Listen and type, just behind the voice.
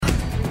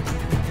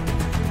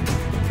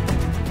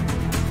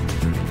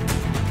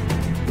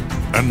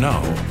And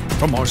now,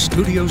 from our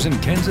studios in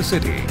Kansas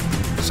City,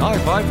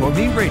 Sci-Fi for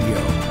Me Radio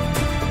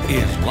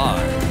is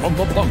live from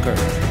the bunker.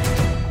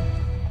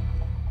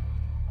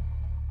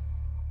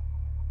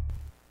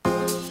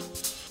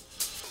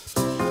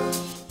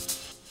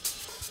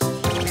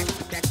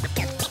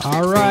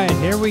 All right,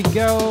 here we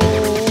go.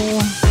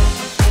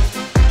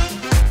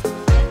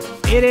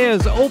 It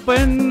is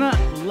Open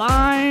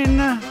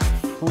Line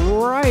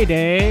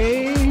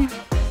Friday.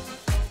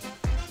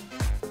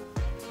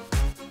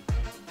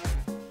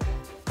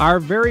 Our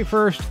very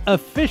first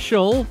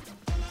official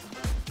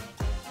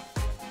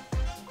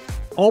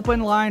Open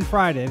Line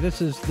Friday.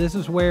 This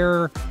is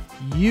where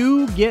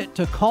you get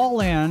to call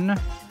in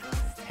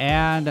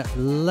and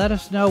let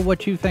us know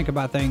what you think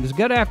about things.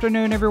 Good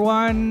afternoon,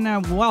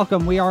 everyone.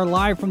 Welcome. We are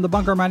live from the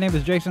bunker. My name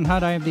is Jason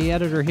Hutt. I am the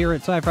editor here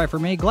at Sci-Fi for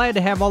Me. Glad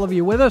to have all of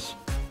you with us.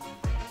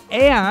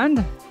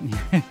 And,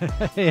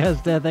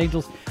 yes, Death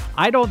Angels,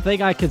 I don't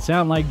think I could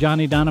sound like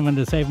Johnny Donovan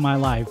to save my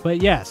life.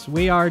 But yes,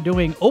 we are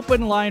doing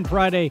Open Line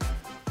Friday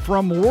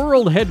from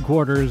World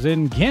Headquarters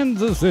in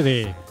Kansas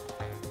City.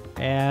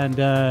 And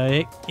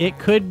it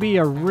could be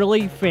a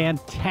really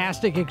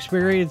fantastic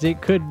experience. It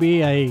could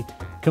be a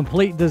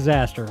complete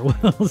disaster.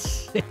 We'll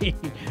see.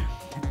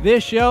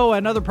 This show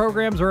and other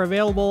programs are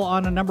available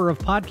on a number of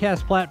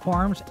podcast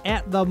platforms.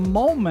 At the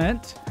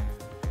moment,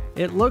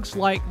 it looks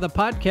like the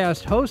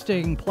podcast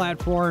hosting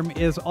platform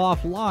is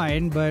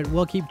offline, but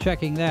we'll keep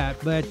checking that.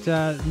 But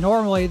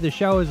normally the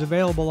show is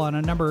available on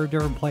a number of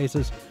different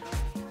places.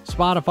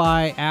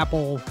 Spotify,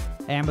 Apple,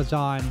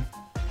 Amazon,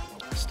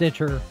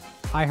 Stitcher,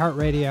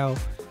 iHeartRadio,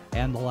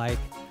 and the like.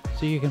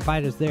 So you can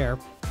find us there.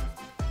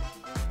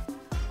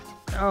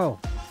 Oh,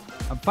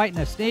 I'm fighting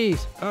a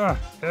sneeze.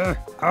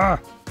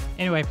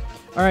 Anyway,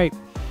 all right.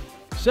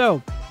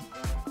 So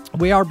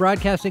we are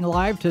broadcasting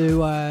live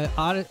to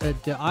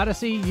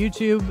Odyssey,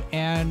 YouTube,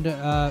 and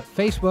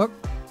Facebook.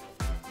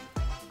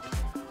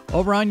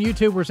 Over on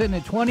YouTube, we're sitting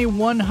at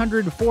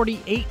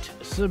 2,148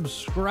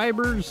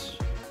 subscribers.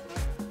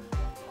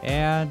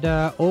 And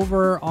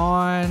over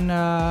on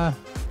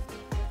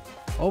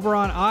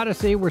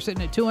Odyssey, we're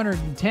sitting at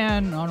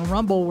 210. On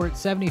Rumble, we're at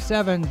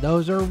 77.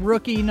 Those are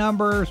rookie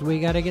numbers. We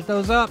got to get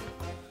those up.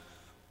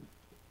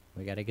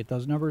 We got to get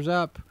those numbers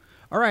up.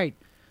 All right.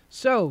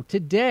 So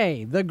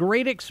today, the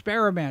great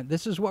experiment.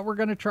 This is what we're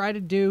going to try to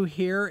do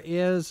here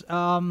is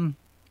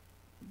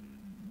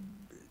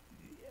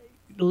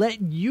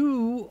let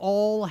you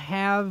all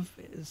have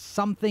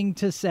something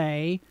to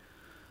say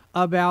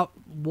about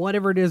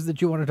whatever it is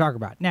that you want to talk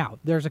about. Now,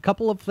 there's a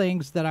couple of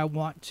things that I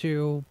want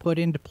to put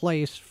into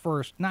place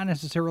first. Not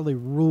necessarily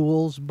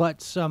rules,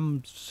 but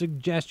some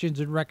suggestions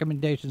and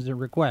recommendations and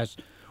requests.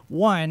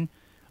 One,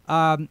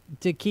 to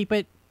keep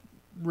it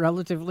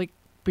relatively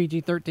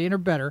PG-13 or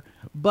better,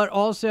 but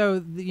also,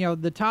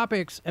 the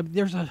topics,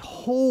 there's a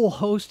whole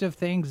host of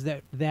things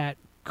that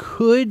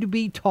could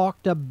be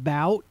talked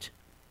about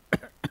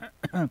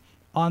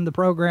on the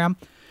program.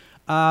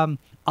 A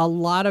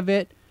lot of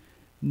it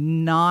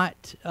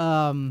not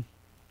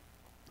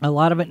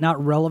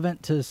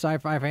relevant to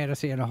sci-fi,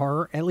 fantasy, and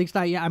horror. At least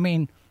I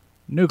mean,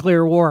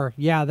 nuclear war.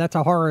 Yeah, that's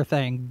a horror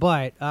thing.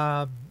 But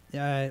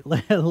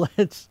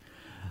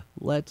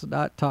let's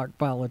not talk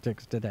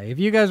politics today. If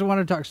you guys want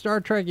to talk Star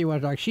Trek, you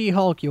want to talk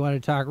She-Hulk, you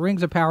want to talk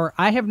Rings of Power.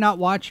 I have not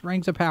watched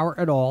Rings of Power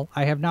at all.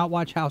 I have not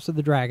watched House of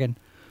the Dragon.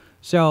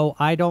 So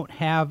I don't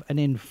have an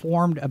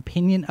informed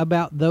opinion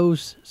about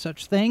those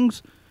such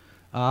things.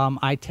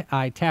 I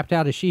tapped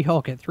out of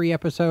She-Hulk at 3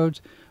 episodes.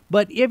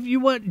 But if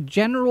you want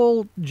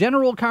general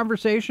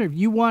conversation, if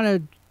you want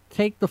to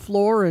take the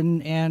floor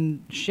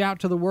and shout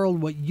to the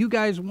world what you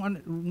guys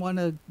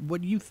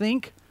what you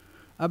think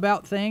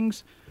about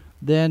things,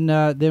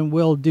 then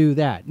we'll do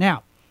that.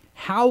 Now,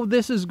 how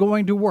this is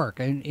going to work,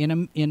 and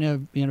in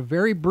a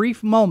very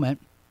brief moment,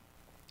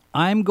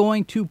 I'm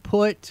going to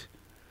put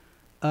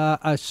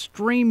a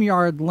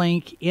StreamYard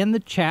link in the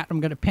chat. I'm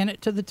going to pin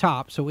it to the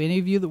top, so any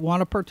of you that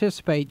want to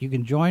participate, you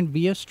can join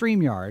via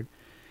StreamYard.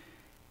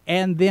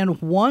 And then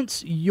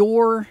once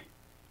you're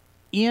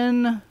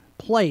in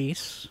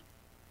place,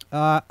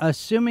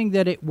 assuming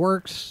that it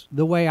works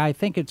the way I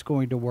think it's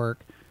going to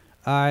work,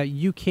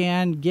 you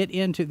can get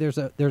into, there's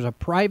a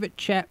private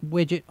chat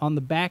widget on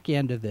the back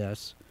end of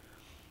this,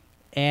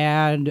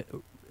 and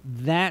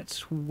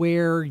that's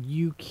where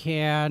you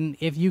can,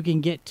 if you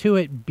can get to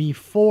it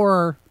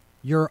before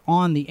you're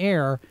on the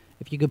air,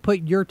 if you could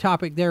put your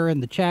topic there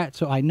in the chat,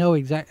 so I know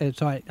exactly,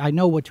 so I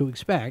know what to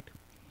expect.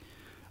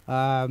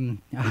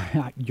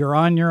 You're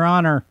on your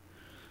honor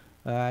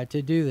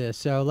to do this.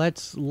 So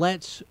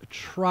let's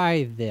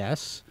try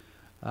this.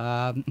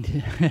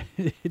 Dave's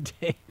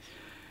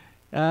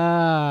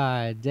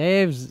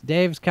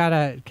kind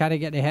of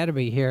getting ahead of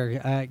me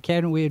here.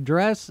 Can we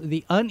address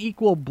the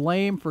unequal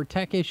blame for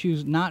tech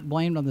issues not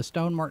blamed on the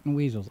Stone Martin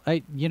Weasels?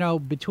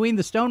 Between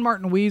the Stone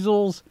Martin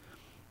Weasels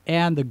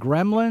and the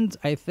Gremlins,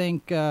 I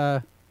think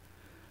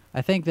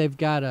they've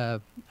got a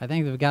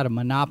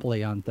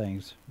monopoly on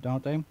things,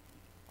 don't they?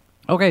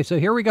 Okay, so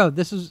here we go.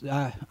 This is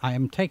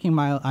I'm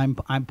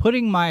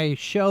putting my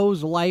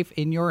show's life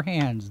in your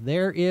hands.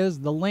 There is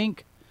the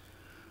link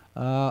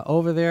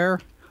over there.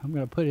 I'm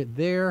going to put it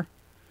there,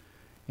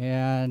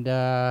 and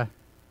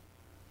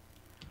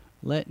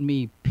let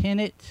me pin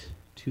it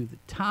to the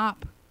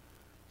top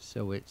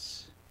so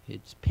it's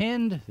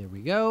pinned. There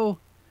we go.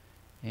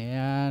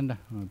 And I'm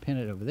going to pin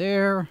it over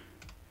there.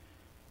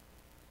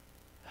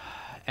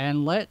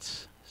 And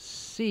let's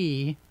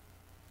see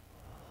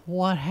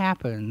what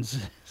happens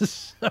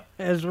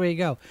as we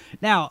go.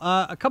 Now,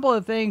 a couple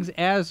of things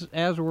as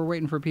we're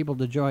waiting for people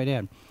to join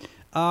in.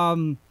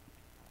 I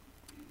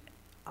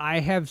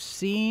have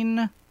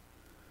seen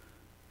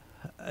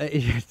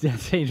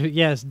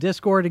yes,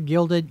 Discord and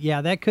Gilded.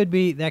 Yeah, that could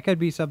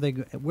be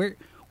something.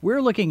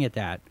 We're looking at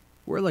that.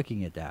 We're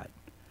looking at that.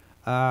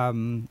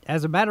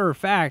 As a matter of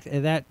fact,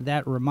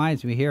 that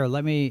reminds me here.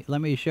 Let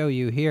me show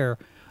you here.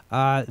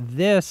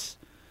 This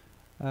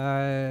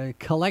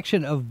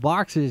collection of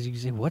boxes. You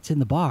say, what's in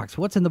the box?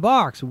 What's in the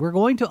box? We're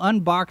going to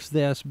unbox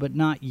this, but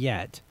not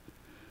yet.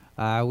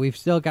 We've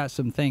still got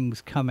some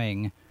things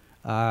coming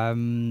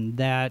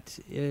that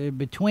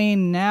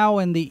between now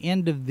and the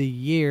end of the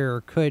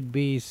year could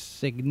be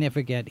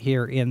significant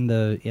here in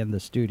the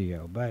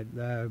studio. But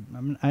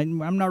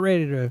I'm not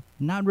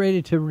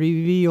ready to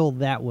reveal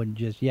that one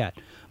just yet.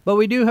 But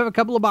we do have a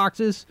couple of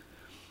boxes.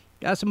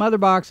 Got some other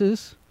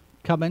boxes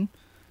coming.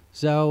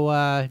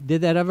 So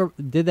did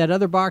that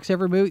other box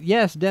ever move?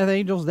 Yes, Death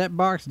Angels, that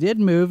box did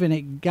move, and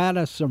it got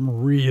us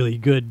some really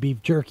good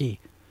beef jerky.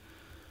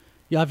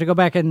 You'll have to go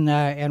back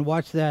and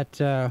watch that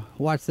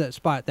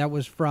spot. That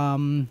was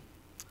from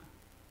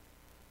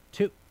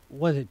 2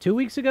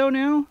 weeks ago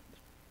now?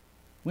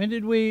 When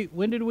did we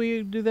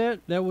do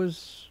that? That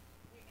was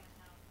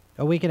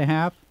a week and a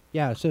half.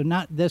 Yeah, so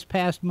not this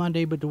past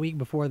Monday, but the week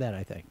before that,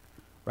 I think.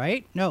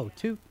 Right? No,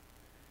 2.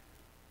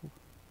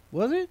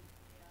 Was it?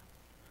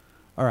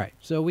 All right,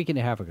 so a week and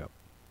a half ago.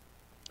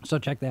 So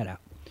check that out.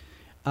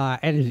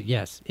 And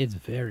yes, it's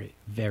very,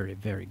 very,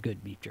 very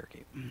good beef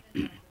jerky.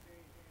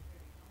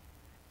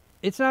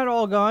 It's not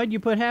all gone. You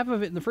put half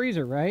of it in the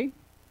freezer, right?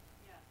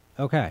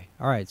 Yeah. Okay.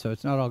 All right, so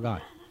it's not all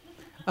gone.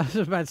 I was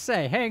about to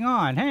say, hang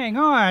on.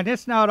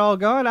 It's not all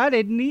gone. I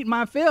didn't eat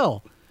my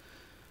fill.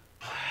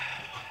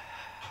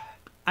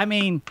 I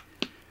mean,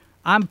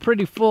 I'm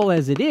pretty full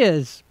as it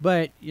is,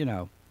 but,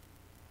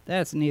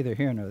 that's neither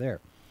here nor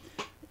there.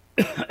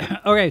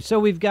 Okay, so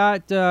we've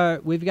got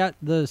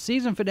the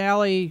season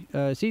finale,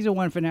 season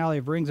 1 finale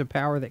of Rings of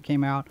Power that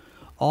came out.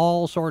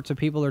 All sorts of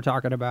people are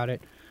talking about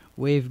it.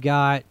 We've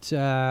got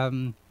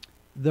the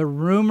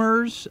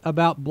rumors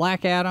about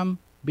Black Adam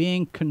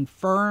being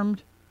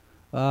confirmed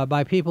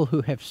by people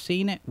who have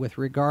seen it with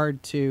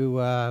regard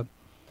to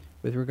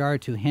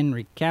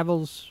Henry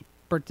Cavill's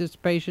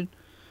participation.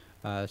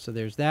 So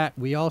there's that.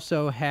 We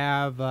also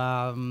have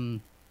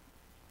the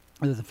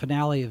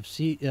finale of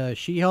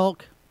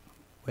She-Hulk,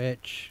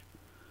 which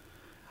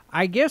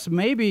I guess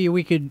maybe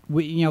we could,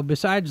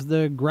 besides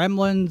the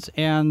Gremlins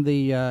and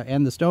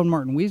the Stone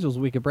Martin Weasels,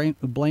 we could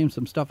blame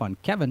some stuff on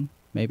Kevin,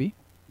 maybe,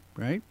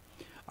 right?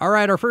 All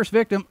right, our first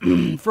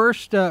victim,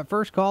 first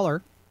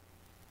caller,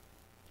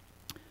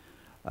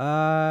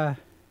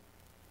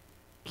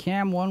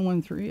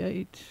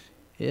 Cam1138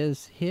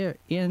 is here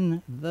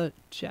in the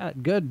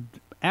chat. Good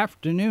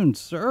afternoon,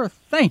 sir.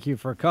 Thank you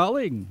for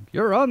calling.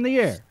 You're on the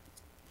air.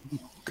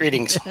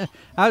 Greetings.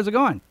 How's it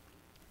going?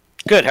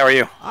 Good. How are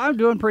you? I'm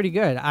doing pretty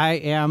good.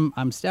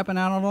 I'm stepping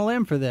out on a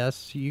limb for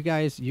this. You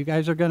guys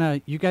are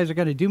gonna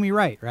do me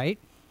right?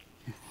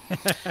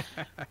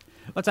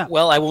 What's up?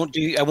 Well, I won't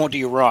do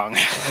you wrong.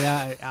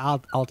 Yeah,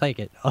 I'll take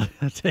it. I'll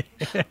take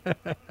it.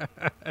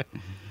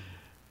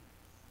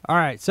 All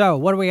right. So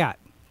what do we got?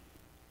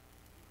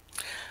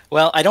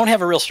 Well, I don't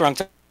have a real strong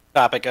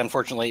topic,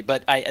 unfortunately,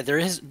 but there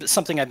is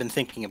something I've been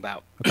thinking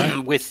about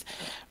with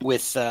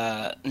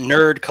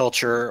nerd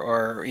culture,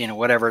 or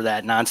whatever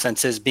that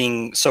nonsense is,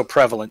 being so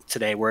prevalent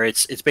today, where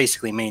it's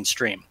basically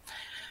mainstream,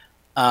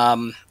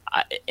 and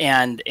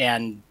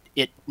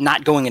it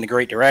not going in a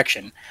great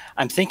direction.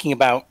 I'm thinking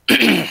about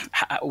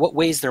what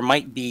ways there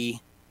might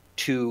be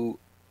to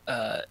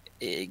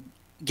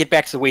get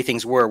back to the way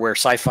things were, where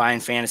sci-fi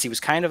and fantasy was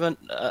kind of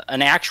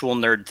an actual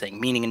nerd thing,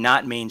 meaning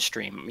not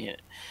mainstream.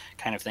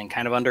 Kind of thing,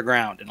 kind of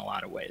underground in a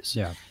lot of ways.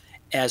 Yeah.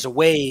 As a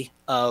way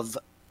of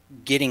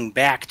getting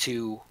back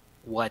to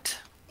what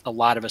a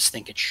lot of us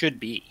think it should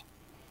be.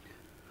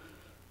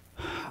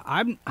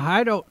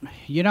 I don't.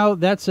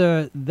 That's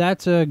a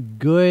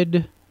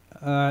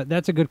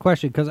good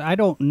question, because I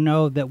don't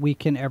know that we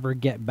can ever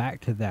get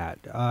back to that,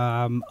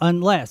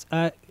 unless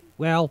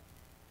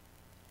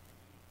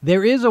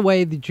there is a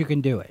way that you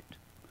can do it,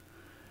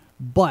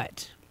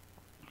 but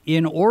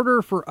in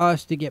order for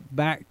us to get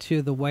back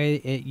to the way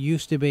it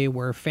used to be,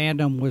 where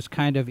fandom was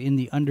kind of in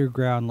the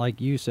underground, like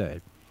you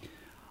said,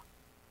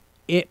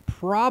 it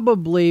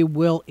probably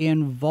will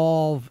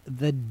involve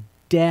the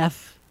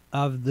death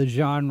of the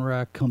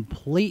genre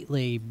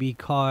completely,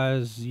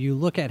 because you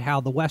look at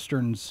how the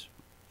Westerns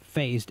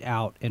phased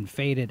out and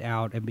faded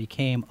out and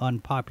became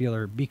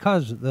unpopular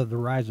because of the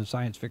rise of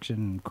science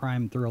fiction,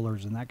 crime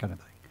thrillers, and that kind of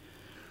thing.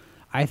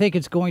 I think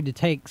it's going to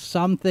take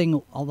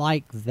something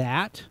like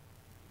that,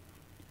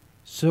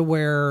 so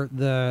where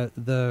the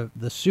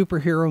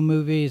superhero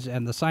movies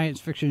and the science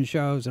fiction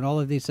shows and all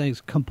of these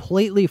things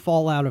completely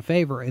fall out of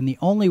favor, and the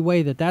only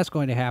way that that's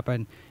going to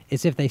happen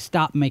is if they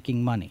stop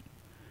making money.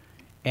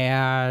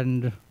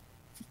 And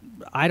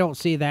I don't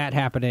see that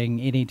happening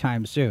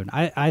anytime soon.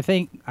 I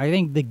think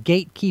the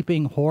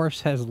gatekeeping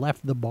horse has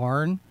left the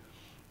barn,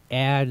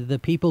 and the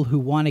people who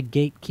want to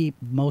gatekeep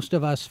most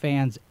of us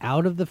fans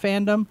out of the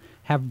fandom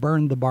have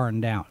burned the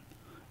barn down.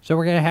 So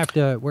we're gonna have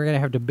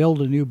to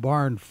build a new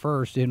barn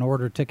first in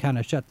order to kind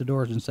of shut the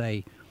doors and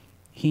say,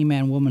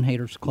 He-Man Woman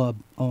Haters Club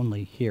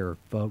only here,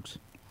 folks,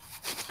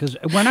 because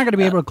we're not going to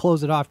be able to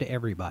close it off to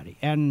everybody,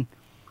 and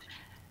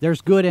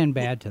there's good and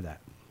bad to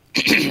that.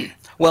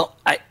 Well,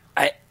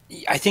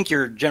 I think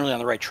you're generally on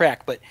the right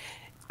track, but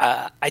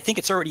I think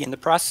it's already in the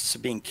process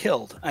of being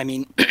killed. I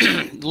mean,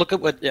 look at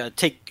what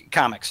take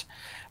comics,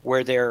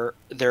 where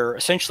they're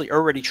essentially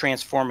already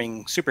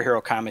transforming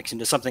superhero comics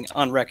into something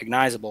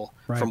unrecognizable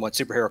from what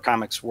superhero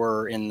comics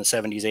were in the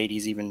 70s,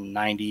 80s, even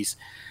 90s.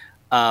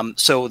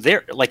 So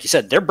they're, like you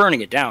said, they're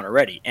burning it down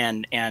already.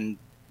 And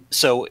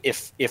so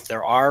if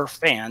there are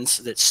fans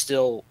that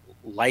still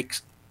like,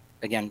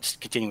 again,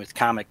 just continuing with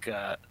comic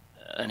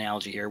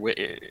analogy here,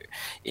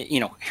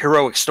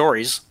 heroic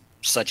stories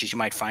such as you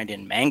might find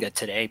in manga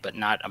today, but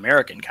not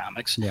American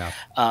comics. Yeah.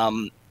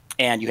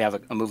 And you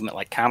have a movement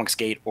like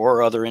Comicsgate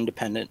or other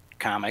independent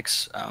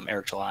comics,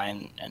 Eric July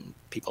and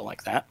people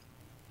like that.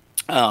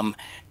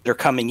 They're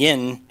coming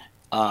in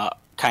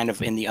kind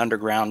of in the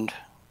underground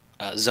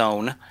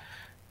zone.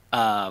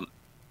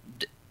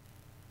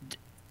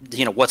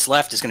 What's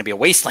left is going to be a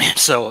wasteland.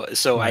 So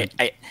right.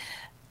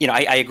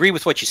 I agree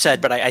with what you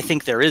said, but I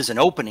think there is an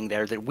opening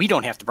there that we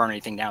don't have to burn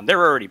anything down. They're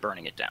already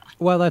burning it down.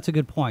 Well, that's a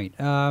good point.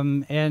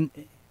 And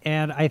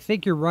I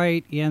think you're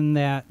right in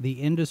that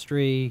the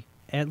industry,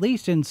 at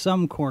least in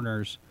some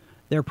corners,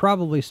 they're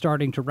probably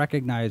starting to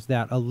recognize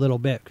that a little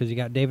bit, because you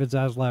got David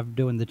Zaslav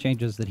doing the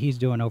changes that he's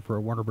doing over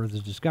at Warner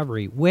Brothers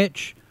Discovery,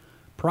 which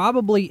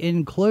probably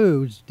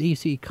includes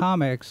DC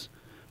Comics,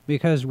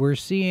 because we're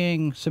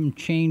seeing some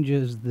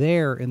changes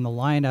there in the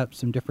lineup,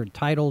 some different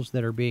titles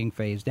that are being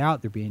phased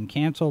out, they're being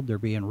canceled, they're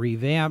being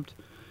revamped.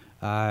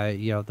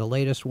 The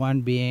latest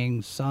one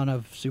being Son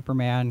of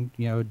Superman,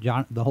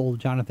 the whole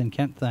Jonathan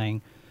Kent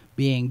thing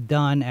being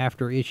done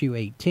after issue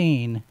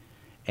 18.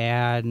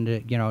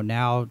 And,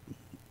 now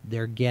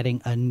they're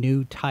getting a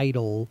new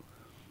title,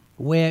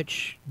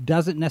 which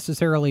doesn't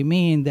necessarily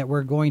mean that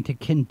we're going to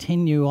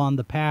continue on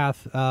the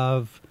path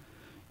of,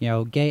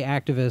 gay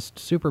activist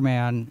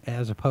Superman,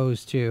 as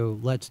opposed to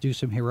let's do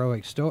some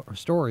heroic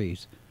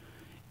stories.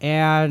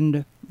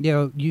 And,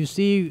 you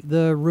see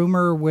the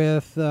rumor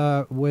with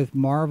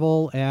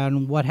Marvel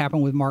and what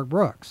happened with Mark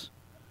Brooks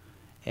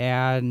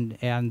and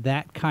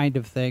that kind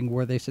of thing,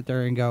 where they sit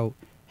there and go,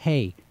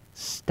 hey,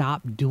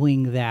 stop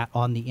doing that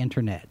on the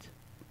internet.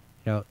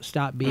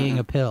 Stop being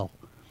a pill.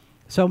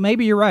 So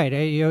maybe you're right.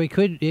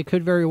 It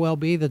could very well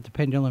be that the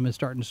pendulum is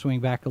starting to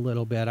swing back a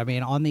little bit. I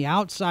mean, on the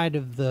outside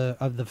of the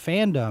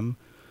fandom,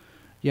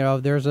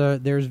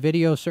 there's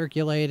video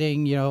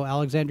circulating.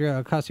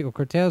 Alexandria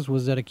Ocasio-Cortez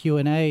was at a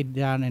Q&A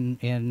down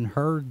in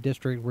her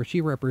district where she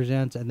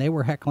represents, and they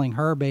were heckling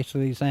her,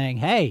 basically saying,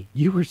 "Hey,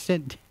 you were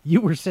sent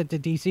to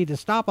DC to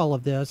stop all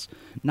of this,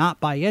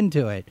 not buy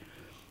into it."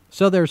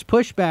 So there's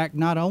pushback,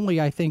 not only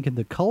I think in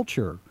the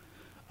culture,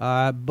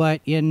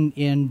 but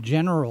in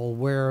general,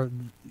 where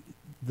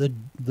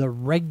the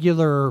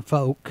regular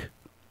folk,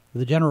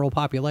 the general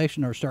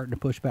population, are starting to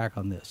push back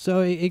on this. So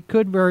it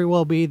could very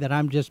well be that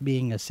I'm just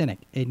being a cynic,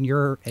 and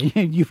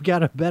you've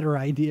got a better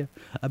idea,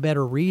 a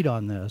better read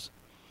on this.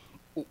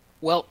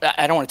 Well,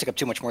 I don't want to take up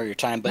too much more of your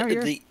time, but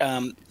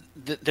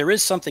there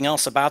is something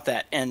else about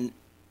that, and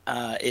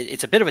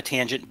it's a bit of a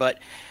tangent, but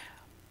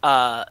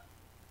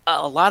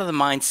a lot of the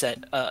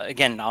mindset,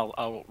 again,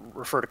 I'll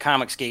refer to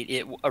Comicsgate.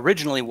 It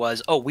originally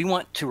was, we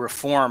want to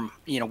reform.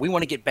 We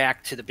want to get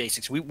back to the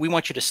basics. We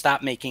want you to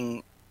stop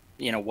making,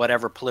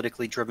 whatever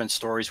politically driven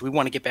stories. We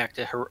want to get back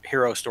to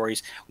hero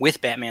stories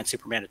with Batman,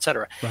 Superman,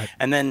 etc. Right.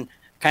 And then,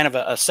 kind of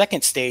a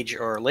second stage,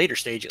 or a later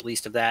stage at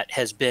least, of that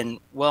has been,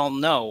 well,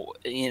 no,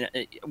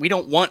 we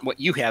don't want what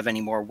you have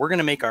anymore. We're going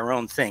to make our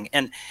own thing.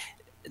 And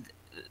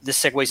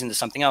this segues into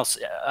something else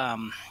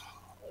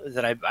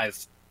that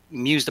I've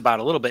mused about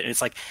a little bit, and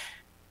it's like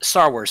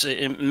Star Wars,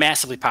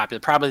 massively popular,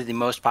 probably the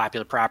most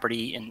popular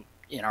property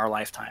in our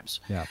lifetimes.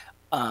 Yeah.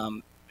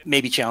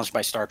 Maybe challenged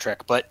by Star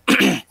Trek, but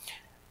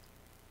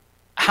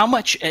how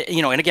much,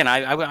 and again,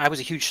 I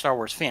was a huge Star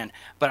Wars fan,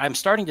 but I'm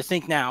starting to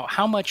think now,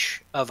 how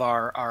much of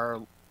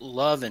our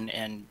love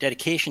and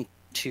dedication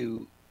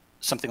to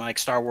something like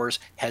Star Wars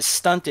has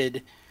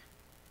stunted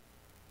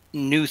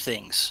new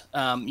things.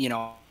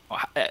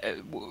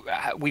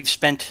 We've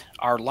spent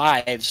our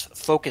lives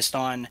focused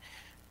on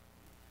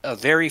a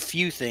very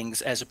few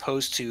things, as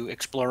opposed to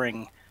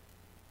exploring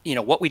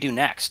what we do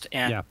next.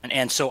 And, Yeah.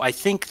 and so I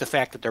think the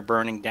fact that they're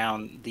burning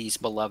down these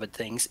beloved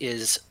things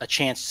is a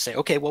chance to say,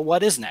 okay, well,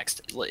 what is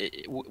next?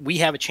 We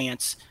have a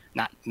chance,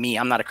 not me,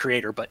 I'm not a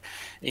creator, but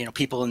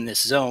people in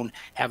this zone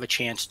have a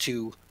chance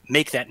to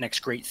make that next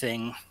great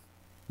thing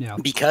Yeah.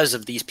 because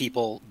of these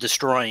people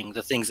destroying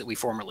the things that we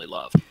formerly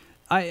loved.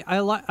 I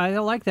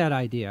like that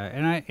idea,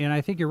 and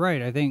I think you're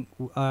right. I think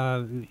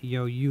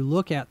you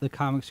look at the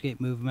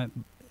Comicsgate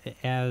movement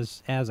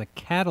as a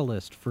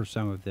catalyst for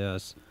some of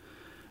this.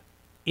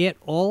 It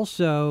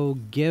also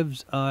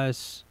gives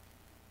us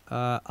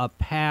a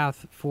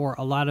path for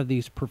a lot of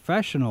these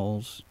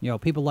professionals.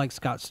 People like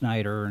Scott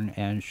Snyder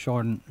and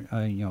Sean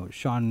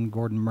Sean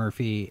Gordon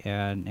Murphy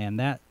and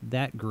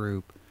that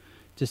group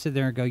to sit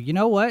there and go, you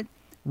know what,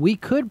 we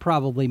could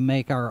probably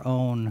make our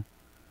own.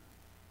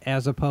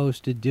 As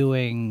opposed to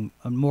doing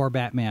more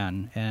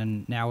Batman,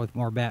 and now with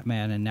more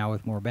Batman, and now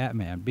with more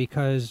Batman,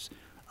 because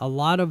a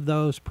lot of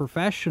those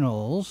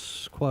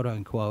professionals, quote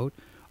unquote,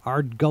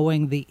 are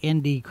going the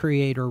indie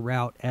creator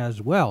route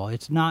as well.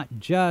 It's not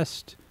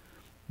just,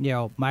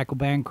 Michael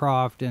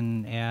Bancroft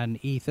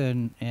and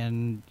Ethan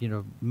and,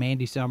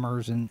 Mandy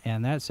Summers and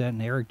that set,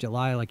 and Eric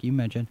July, like you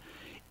mentioned.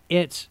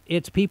 It's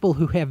people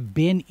who have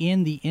been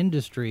in the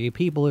industry,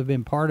 people who have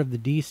been part of the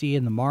DC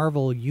and the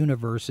Marvel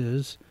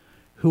universes,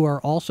 who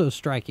are also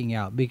striking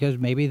out because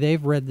maybe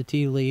they've read the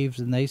tea leaves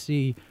and they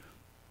see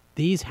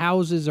these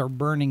houses are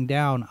burning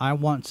down. I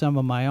want some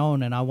of my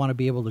own, and I want to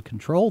be able to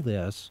control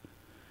this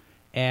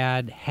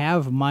and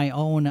have my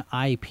own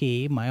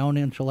IP, my own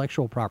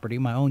intellectual property,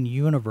 my own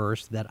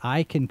universe that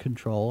I can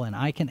control and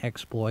I can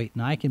exploit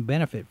and I can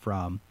benefit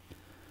from.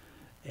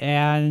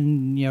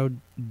 And,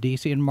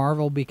 DC and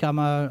Marvel become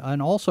an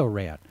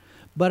also-ran.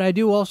 But I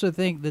do also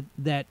think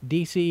that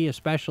DC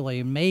especially,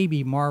 and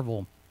maybe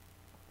Marvel,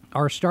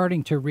 are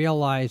starting to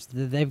realize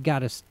that they've got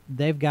to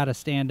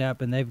stand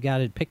up and they've got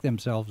to pick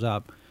themselves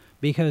up,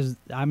 because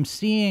I'm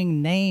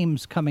seeing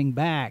names coming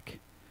back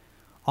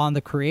on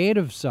the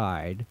creative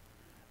side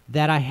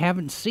that I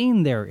haven't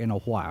seen there in a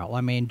while.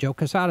 I mean, Joe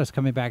Quesada's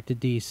coming back to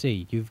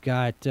DC. You've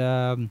got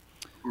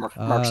Mark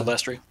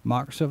Silvestri.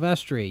 Mark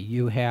Silvestri.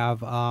 You have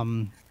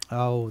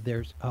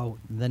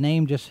the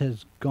name just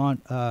has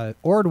gone.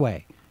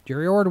 Ordway.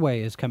 Jerry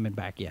Ordway is coming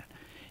back yet,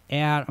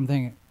 and I'm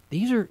thinking,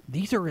 These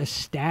are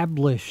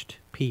established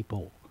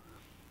people,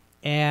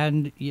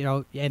 and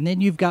and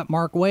then you've got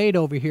Mark Waid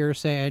over here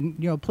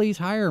saying, please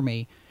hire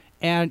me,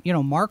 and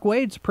Mark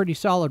Waid's a pretty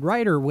solid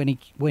writer when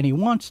he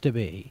wants to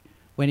be,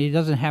 when he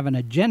doesn't have an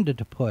agenda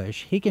to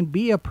push. He can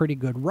be a pretty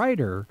good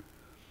writer,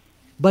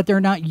 but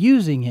they're not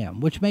using him,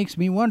 which makes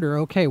me wonder.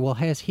 Okay, well,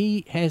 has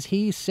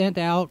he sent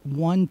out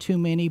one too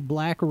many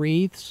black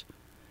wreaths?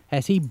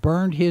 Has he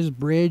burned his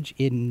bridge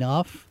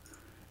enough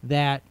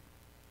that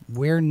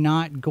we're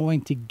not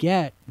going to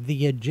get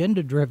the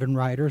agenda-driven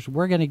writers?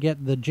 We're going to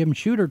get the Jim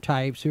Shooter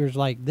types who's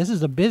like, this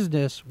is a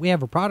business. We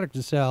have a product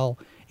to sell.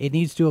 It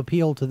needs to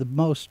appeal to the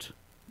most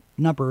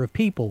number of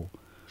people.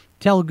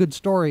 Tell good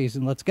stories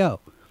and let's go.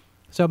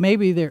 So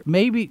maybe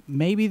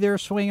they're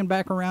swinging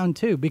back around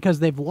too, because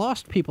they've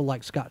lost people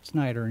like Scott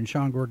Snyder and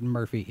Sean Gordon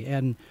Murphy,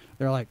 and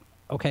they're like,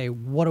 okay,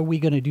 what are we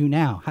going to do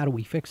now? How do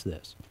we fix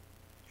this?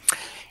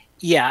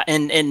 Yeah,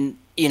 and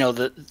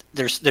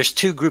there's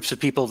two groups of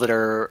people that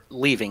are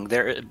leaving.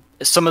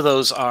 Some of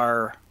those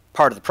are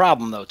part of the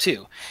problem, though,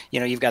 too.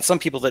 You've got some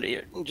people that,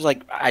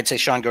 like, I'd say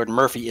Sean Gordon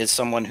Murphy is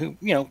someone who,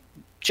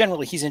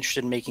 generally he's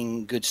interested in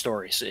making good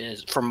stories,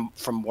 is from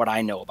what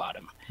I know about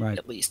him, right,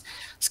 at least.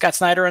 Scott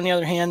Snyder, on the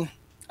other hand,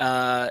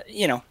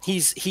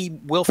 he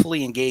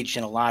willfully engaged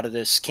in a lot of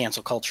this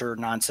cancel culture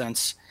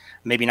nonsense.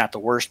 Maybe not the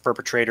worst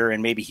perpetrator,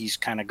 and maybe he's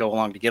kind of go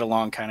along to get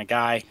along kind of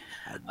guy.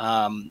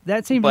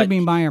 That seems to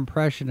be my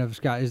impression of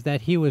Scott, is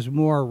that he was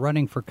more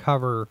running for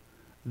cover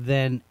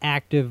than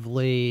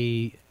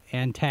actively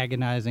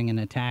antagonizing and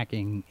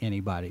attacking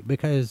anybody,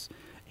 because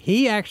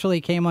he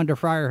actually came under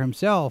fire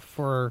himself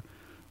for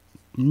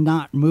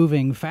not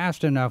moving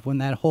fast enough when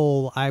that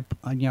whole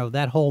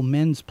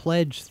men's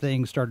pledge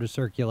thing started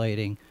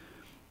circulating.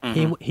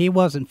 Mm-hmm. He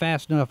wasn't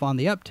fast enough on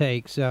the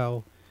uptake,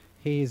 so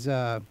he's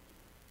kind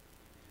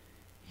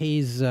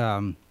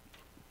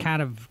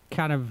of,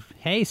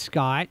 hey,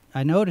 Scott,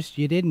 I noticed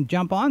you didn't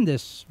jump on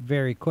this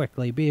very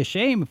quickly. It'd be a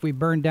shame if we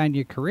burned down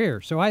your career.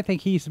 So I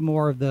think he's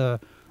more of the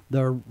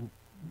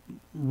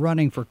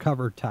running for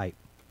cover type.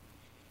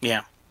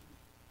 Yeah.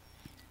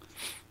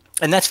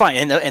 And that's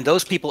fine. And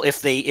those people,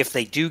 if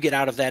they do get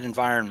out of that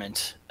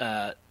environment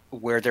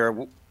where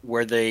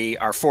they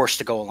are forced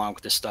to go along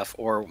with this stuff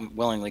or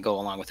willingly go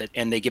along with it,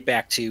 and they get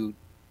back to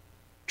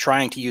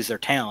trying to use their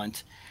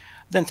talent,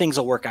 then things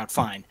will work out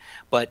fine.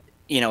 But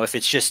if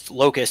it's just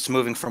locusts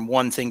moving from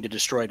one thing to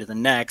destroy to the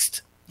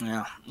next,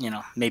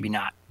 maybe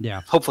not.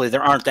 Yeah. Hopefully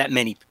there aren't that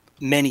many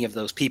of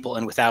those people,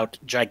 and without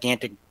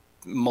gigantic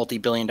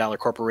multi-billion-dollar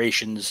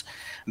corporations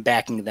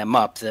backing them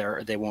up,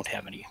 they won't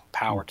have any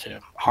power to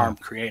harm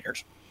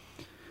creators.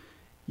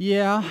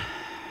 Yeah.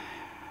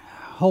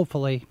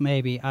 Hopefully,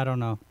 maybe. I don't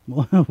know.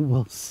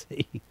 We'll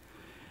see.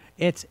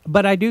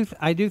 But I do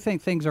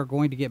think things are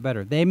going to get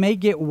better. They may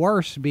get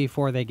worse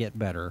before they get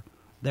better.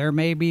 There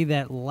may be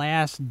that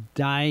last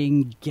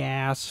dying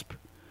gasp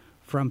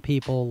from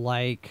people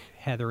like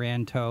Heather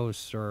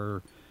Antos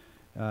or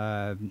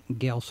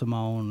Gail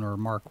Simone or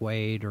Mark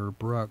Wade or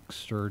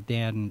Brooks or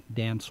Dan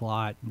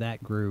Slott,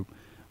 that group.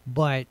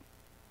 But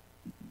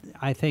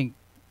I think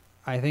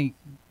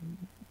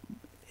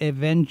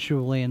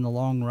eventually, in the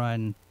long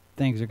run,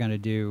 things are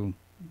going to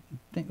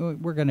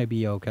we're going to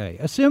be okay,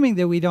 assuming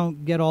that we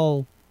don't get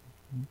all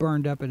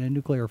burned up in a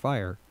nuclear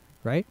fire,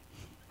 right?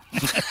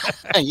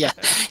 Yeah.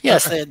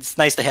 Yes, it's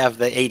nice to have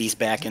the 80s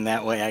back in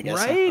that way, I guess.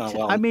 Right?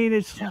 I mean,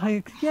 it's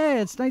like,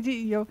 it's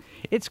 19,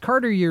 it's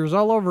Carter years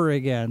all over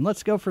again.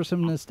 Let's go for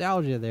some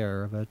nostalgia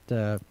there,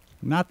 but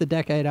not the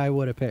decade I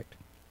would have picked.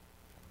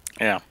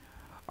 Yeah.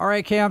 All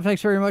right, Cam,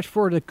 thanks very much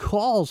for the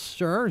call,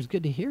 sir. It's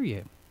good to hear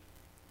you.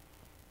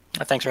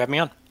 Thanks for having me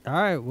on. All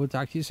right, we'll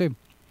talk to you soon.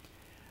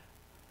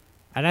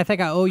 And I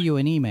think I owe you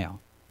an email.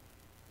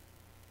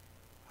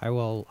 I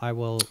will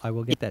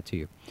get that to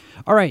you.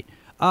 All right.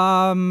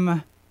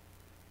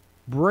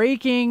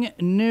 Breaking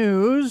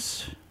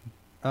news.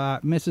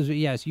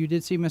 Yes, you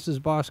did see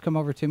Mrs. Boss come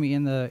over to me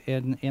in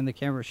the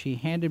camera. She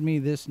handed me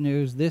this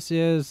news. This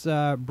is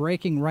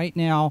breaking right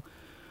now.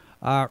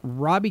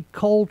 Robbie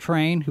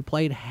Coltrane, who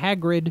played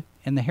Hagrid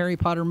in the Harry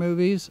Potter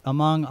movies,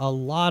 among a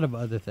lot of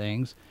other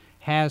things,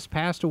 has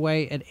passed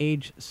away at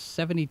age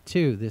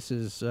 72. This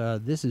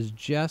is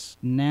just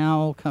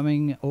now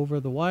coming over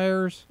the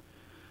wires.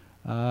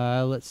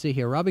 Let's see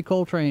here. Robbie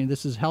Coltrane,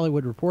 this is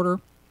Hollywood Reporter.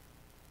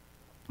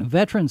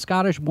 Veteran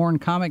Scottish-born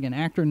comic and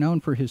actor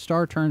known for his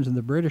star turns in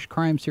the British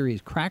crime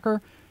series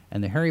Cracker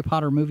and the Harry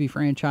Potter movie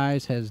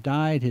franchise has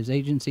died. His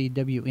agency,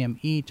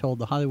 WME, told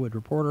The Hollywood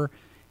Reporter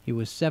he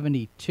was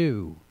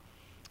 72.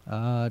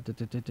 I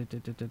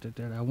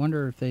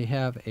wonder if they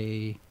have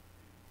a...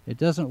 It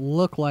doesn't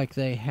look like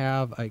they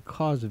have a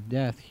cause of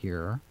death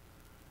here.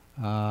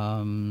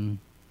 No,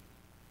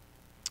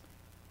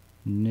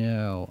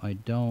 I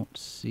don't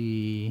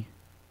see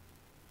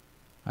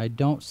a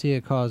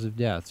cause of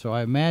death. So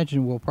I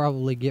imagine we'll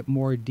probably get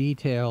more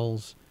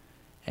details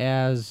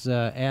as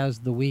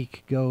the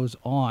week goes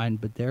on.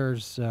 But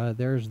there's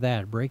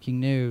that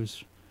breaking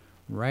news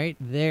right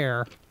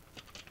there.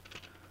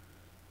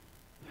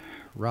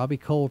 Robbie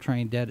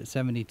Coltrane dead at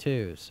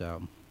 72.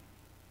 So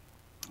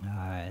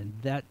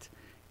that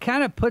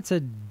kind of puts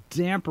a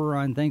damper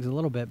on things a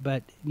little bit.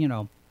 But we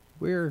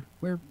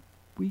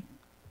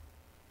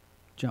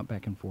jump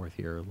back and forth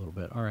here a little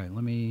bit. All right,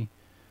 let me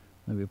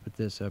put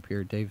this up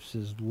here. Dave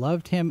says,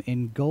 loved him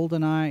in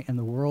GoldenEye and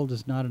The World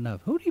Is Not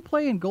Enough. Who did he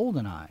play in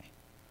GoldenEye?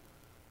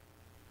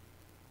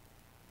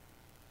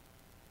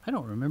 I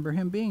don't remember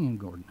him being in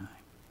GoldenEye.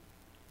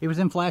 He was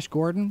in Flash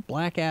Gordon,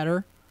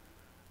 Blackadder.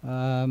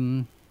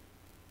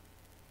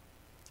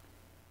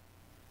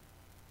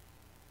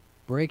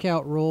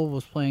 Breakout role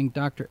was playing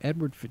Dr.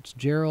 Edward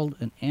Fitzgerald,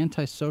 an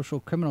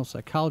antisocial criminal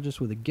psychologist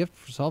with a gift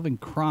for solving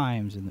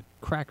crimes in the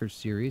Crackers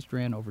series.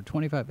 Ran over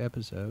 25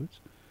 episodes.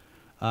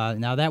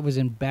 Now that was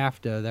in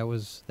BAFTA. That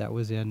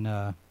was in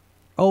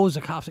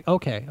Zukovsky.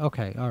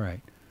 Okay, all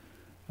right.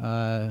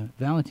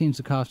 Valentin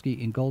Zukovsky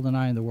in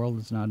GoldenEye and The World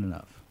Is Not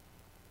Enough.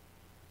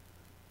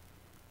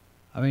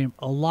 I mean,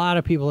 a lot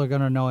of people are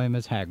going to know him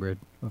as Hagrid,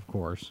 of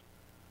course.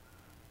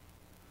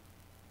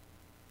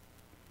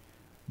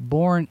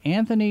 Born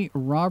Anthony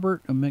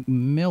Robert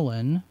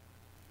McMillan,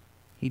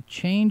 he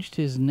changed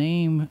his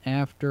name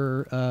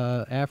after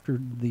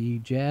the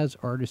jazz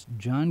artist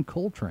John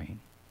Coltrane.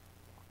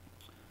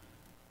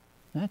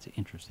 That's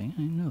interesting.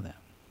 I didn't know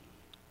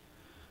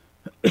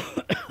that.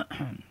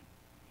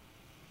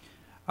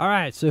 All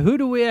right, so who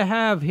do we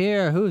have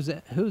here? Who's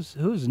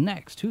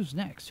next? Who's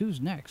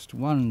next?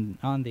 One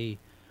on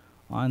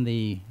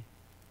the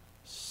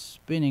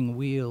spinning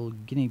wheel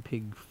guinea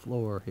pig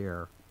floor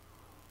here.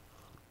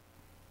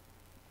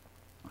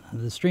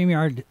 The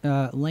StreamYard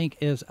link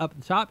is up at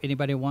the top.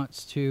 Anybody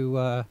wants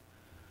to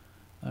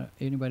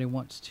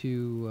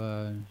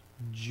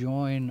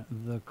join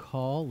the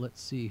call?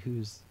 Let's see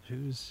who's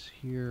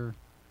here.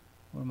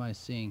 What am I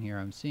seeing here?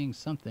 I'm seeing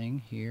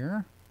something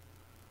here.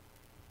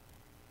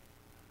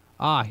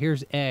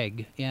 Here's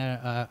Egg,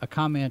 a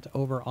comment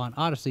over on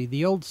Odyssey.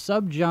 The old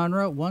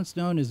subgenre, once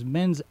known as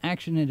men's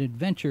action and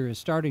adventure, is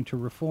starting to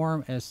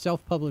reform as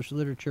self-published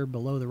literature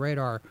below the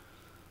radar.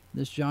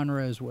 This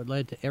genre is what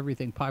led to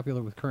everything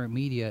popular with current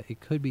media.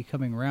 It could be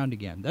coming around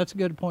again. That's a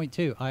good point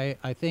too. I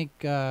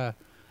think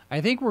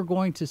we're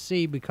going to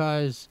see,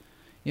 because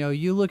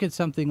you look at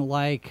something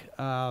like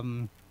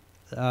the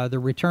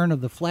return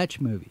of the Fletch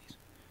movies,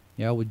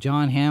 with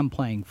John Hamm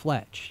playing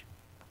Fletch.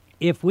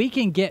 If we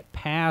can get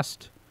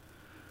past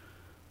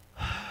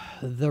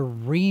the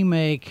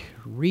remake,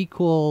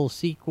 requel,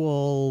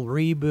 sequel,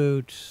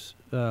 reboot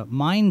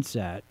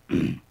mindset,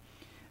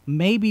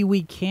 maybe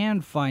we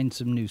can find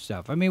some new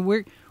stuff. I mean,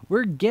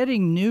 we're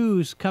getting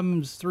news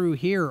comes through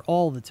here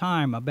all the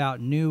time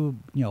about new,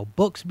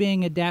 books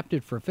being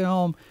adapted for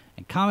film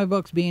and comic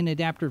books being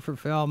adapted for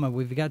film. And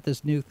we've got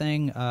this new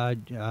thing.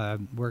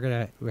 We're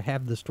gonna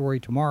have the story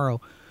tomorrow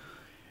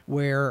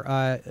where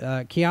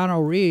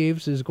Keanu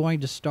Reeves is going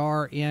to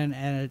star in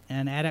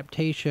an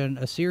adaptation,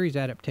 a series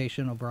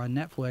adaptation over on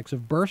Netflix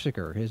of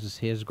Berserker,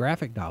 his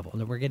graphic novel.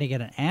 And we're going to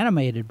get an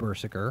animated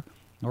Berserker.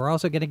 We're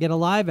also going to get a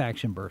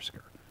live-action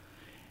Berserker.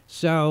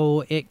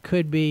 So it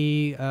could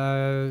be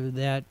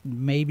that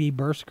maybe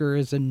Berserker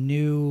is a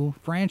new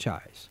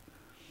franchise.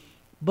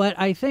 But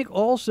I think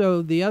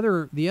also the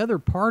other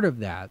part of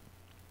that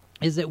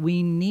is that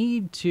we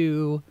need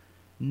to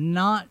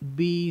not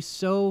be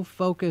so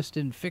focused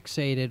and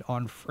fixated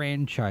on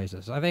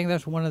franchises. I think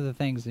that's one of the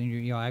things, and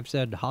you know, I've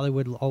said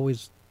Hollywood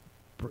always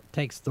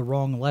takes the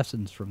wrong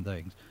lessons from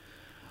things.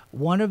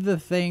 One of the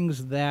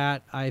things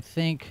that I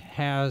think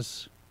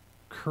has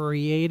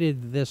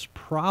created this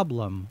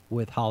problem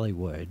with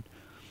Hollywood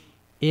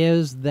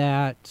is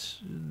that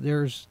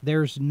there's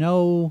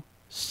no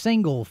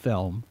single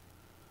film.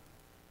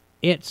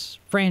 It's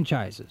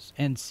franchises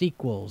and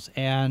sequels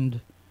and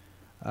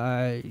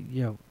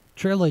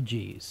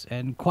trilogies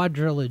and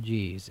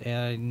quadrilogies,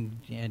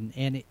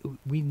 and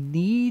we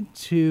need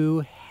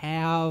to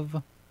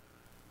have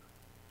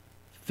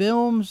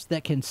films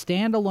that can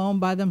stand alone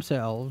by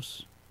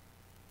themselves,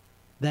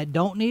 that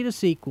don't need a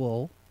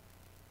sequel,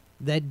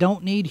 that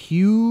don't need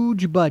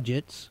huge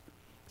budgets.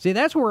 See,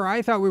 that's where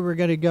I thought we were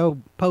going to go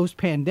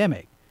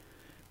post-pandemic,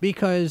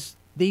 because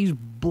these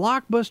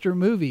blockbuster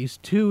movies,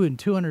 $200 and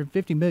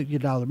 $250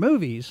 million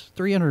movies,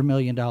 $300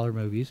 million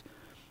movies,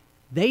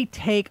 they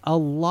take a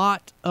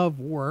lot of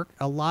work,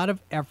 a lot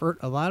of effort,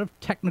 a lot of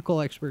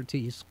technical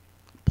expertise.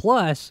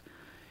 Plus,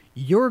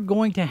 you're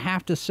going to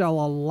have to sell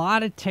a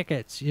lot of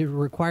tickets. It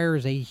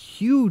requires a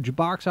huge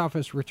box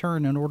office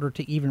return in order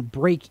to even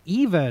break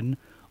even,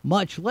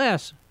 much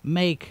less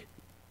make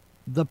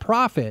the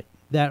profit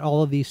that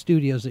all of these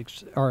studios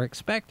are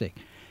expecting.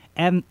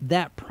 And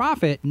that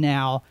profit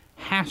now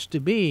has to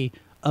be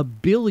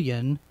 $1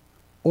 billion,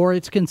 or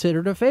it's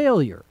considered a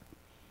failure.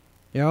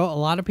 You know, a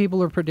lot of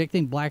people are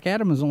predicting Black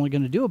Adam is only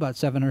going to do about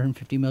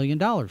 $750 million.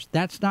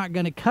 That's not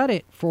going to cut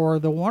it for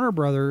the Warner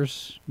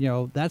Brothers. You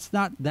know, that's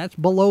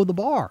below the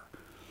bar.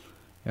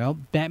 You know,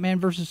 Batman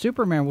versus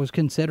Superman was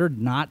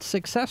considered not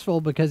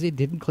successful because it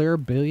didn't clear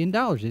 $1 billion.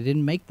 It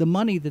didn't make the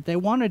money that they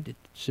wanted it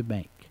to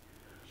make.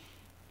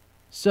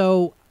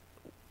 So,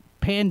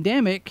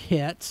 pandemic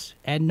hits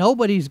and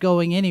nobody's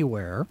going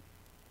anywhere.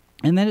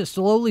 And then it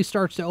slowly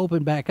starts to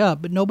open back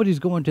up, but nobody's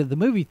going to the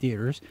movie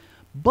theaters.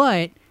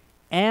 But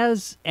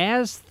as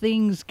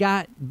things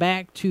got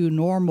back to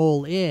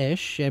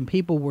normal-ish and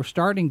people were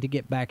starting to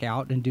get back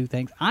out and do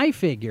things, I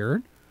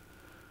figured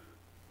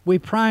we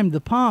primed the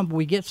pump,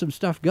 we get some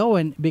stuff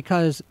going,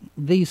 because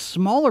these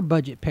smaller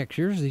budget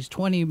pictures, these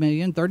 $20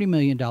 million, $30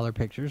 million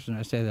pictures, and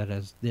I say that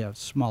as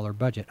smaller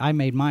budget. I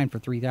made mine for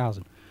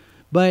 $3,000.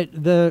 But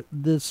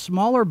the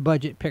smaller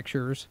budget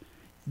pictures,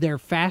 they're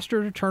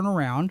faster to turn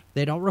around.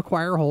 They don't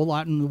require a whole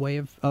lot in the way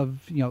of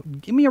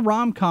give me a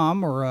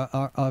rom-com or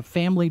a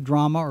family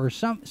drama or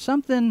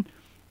something,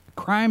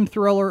 crime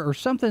thriller or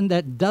something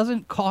that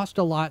doesn't cost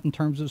a lot in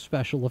terms of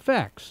special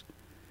effects.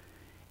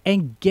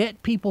 And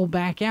get people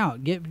back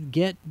out.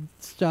 Get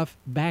stuff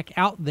back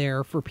out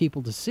there for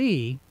people to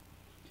see.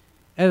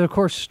 And, of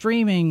course,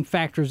 streaming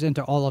factors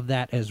into all of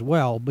that as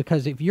well.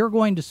 Because if you're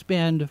going to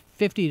spend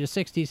 $50 to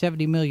 $60,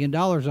 $70 million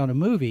on a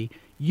movie,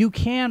 you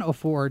can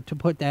afford to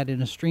put that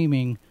in a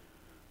streaming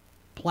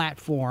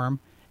platform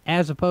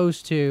as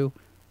opposed to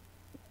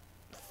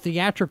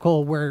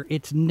theatrical, where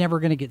it's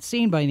never going to get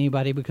seen by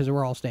anybody because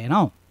we're all staying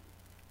home.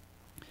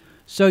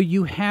 So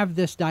you have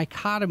this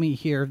dichotomy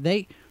here.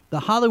 The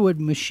Hollywood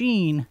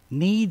machine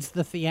needs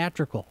the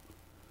theatrical.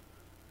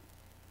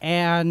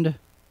 And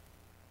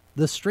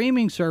the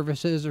streaming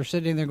services are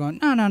sitting there going,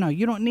 no,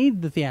 you don't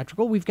need the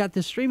theatrical. We've got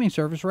this streaming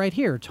service right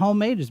here. It's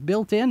homemade. It's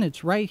built in.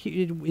 It's right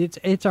here.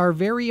 It's our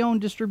very own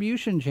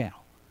distribution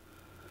channel.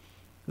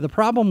 The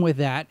problem with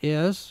that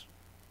is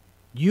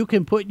you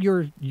can put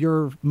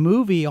your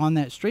movie on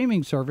that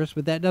streaming service,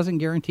 but that doesn't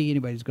guarantee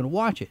anybody's going to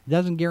watch it. It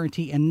doesn't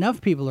guarantee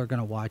enough people are going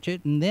to watch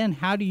it. And then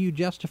how do you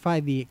justify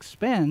the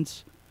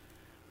expense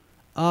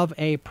of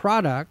a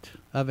product,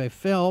 of a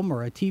film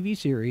or a TV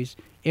series,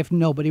 if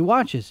nobody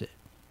watches it?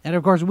 And,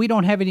 of course, we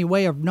don't have any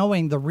way of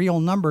knowing the real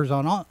numbers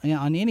on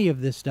any of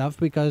this stuff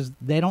because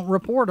they don't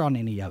report on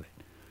any of it.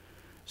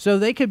 So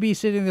they could be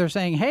sitting there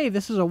saying, hey,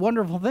 this is a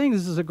wonderful thing.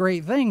 This is a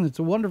great thing. It's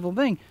a wonderful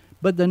thing.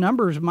 But the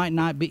numbers might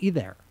not be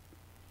there.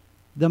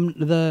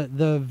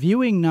 The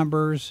viewing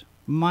numbers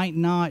might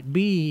not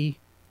be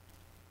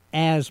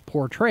as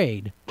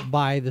portrayed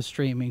by the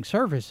streaming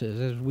services.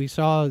 As we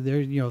saw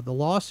there, the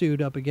lawsuit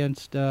up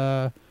against...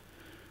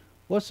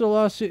 what's the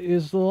lawsuit?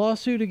 Is the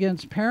lawsuit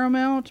against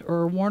Paramount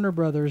or Warner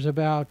Brothers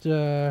about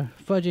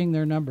fudging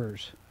their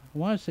numbers? I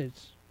want to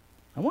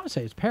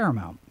say it's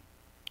Paramount,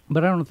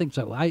 but I don't think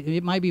so.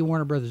 It might be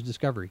Warner Brothers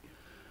Discovery.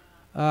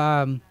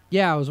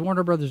 Yeah, it was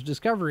Warner Brothers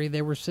Discovery.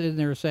 They were sitting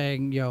there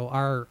saying,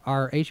 our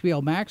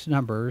HBO Max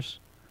numbers.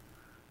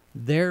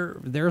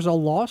 There's a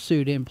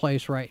lawsuit in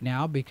place right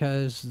now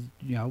because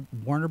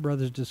Warner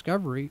Brothers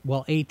Discovery,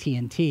 well,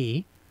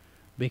 AT&T,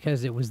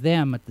 because it was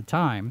them at the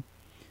time,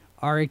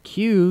 are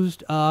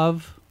accused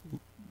of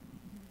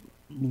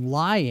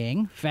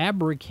lying,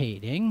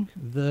 fabricating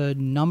the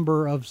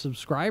number of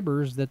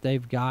subscribers that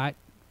they've got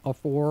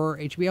for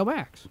HBO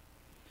Max.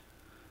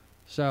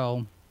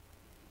 So,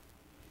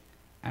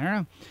 I don't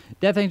know.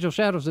 Death Angel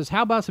Shadow says,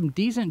 how about some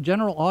decent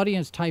general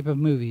audience type of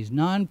movies?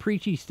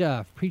 Non-preachy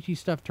stuff. Preachy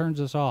stuff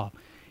turns us off.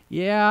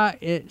 Yeah,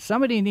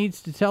 somebody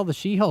needs to tell the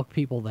She-Hulk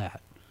people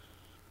that.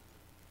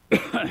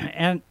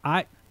 And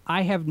I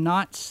have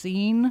not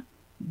seen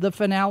the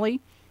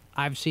finale.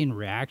 I've seen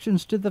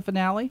reactions to the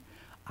finale.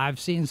 I've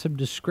seen some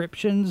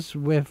descriptions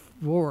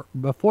before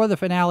the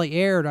finale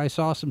aired. I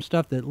saw some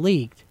stuff that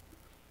leaked.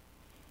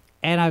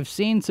 And I've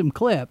seen some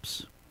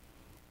clips.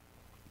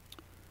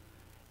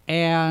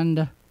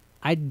 And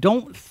I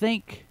don't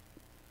think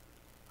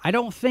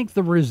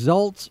the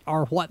results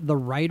are what the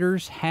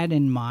writers had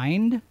in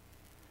mind.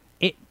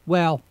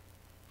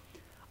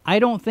 I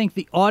don't think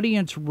the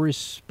audience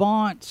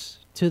response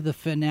to the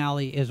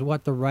finale is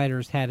what the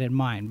writers had in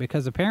mind,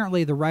 because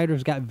apparently the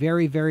writers got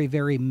very, very,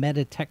 very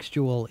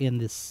metatextual in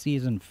this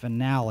season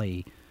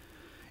finale,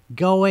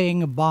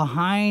 going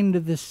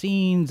behind the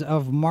scenes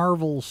of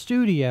Marvel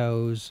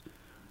Studios,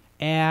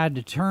 and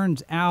it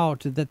turns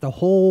out that the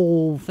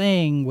whole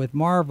thing with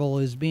Marvel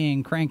is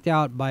being cranked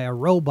out by a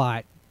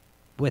robot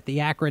with the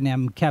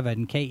acronym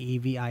Kevin,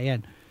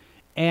 Kevin.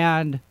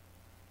 And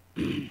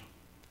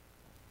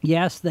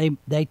yes,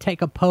 they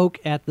take a poke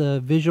at the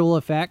visual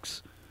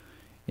effects.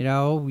 You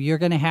know, you're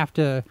gonna have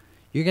to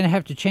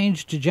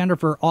change to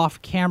Jennifer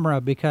off camera,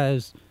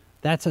 because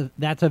that's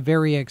a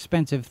very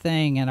expensive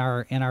thing, and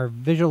our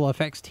visual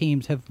effects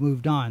teams have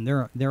moved on.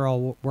 They're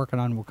all working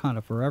on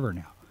Wakanda Forever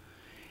now.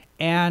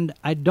 And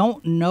I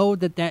don't know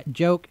that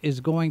joke is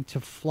going to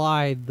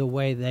fly the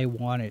way they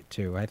want it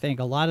to. I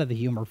think a lot of the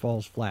humor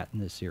falls flat in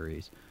this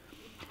series.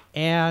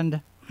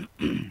 And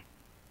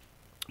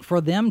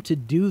for them to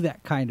do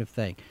that kind of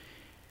thing,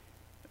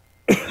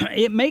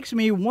 it makes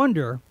me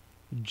wonder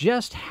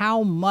just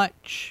how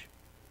much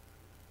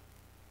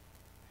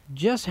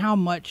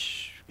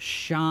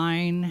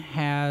shine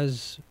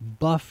has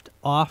buffed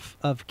off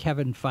of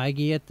Kevin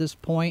Feige at this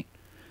point,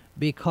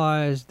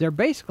 because they're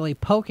basically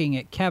poking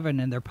at Kevin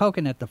and they're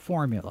poking at the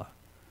formula,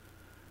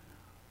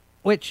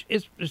 which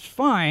is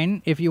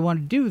fine. If you want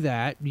to do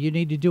that, you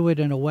need to do it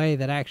in a way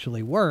that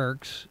actually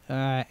works,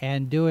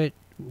 and do it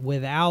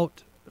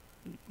without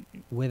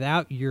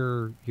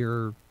your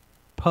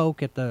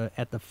poke at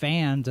the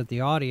fans, at the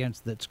audience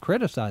that's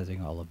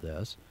criticizing all of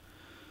this.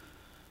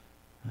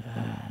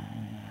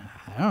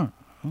 I don't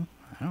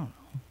know.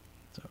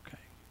 It's okay.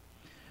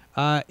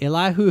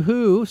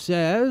 Elihu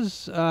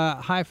says,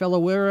 hi,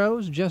 fellow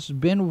Weirdos. Just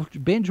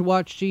binge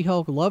watched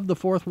She-Hulk. Loved the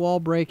fourth wall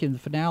break in the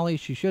finale.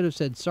 She should have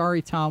said,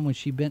 sorry, Tom, when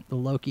she bent the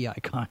Loki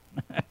icon.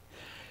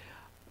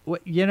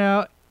 You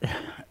know,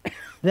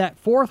 that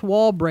fourth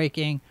wall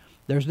breaking,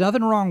 there's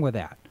nothing wrong with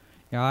that.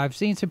 You know, I've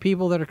seen some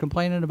people that are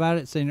complaining about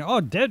it, saying,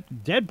 oh,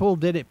 Deadpool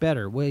did it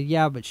better. Well,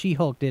 yeah, but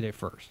She-Hulk did it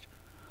first.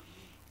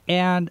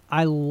 And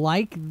I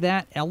like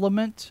that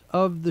element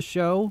of the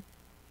show.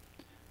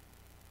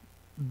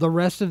 The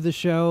rest of the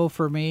show,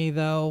 for me,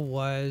 though,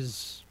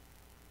 was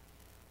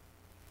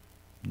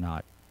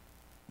not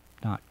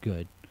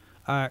good.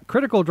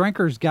 Critical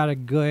Drinker's got a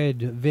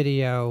good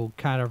video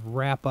kind of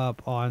wrap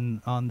up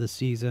on the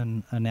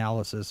season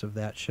analysis of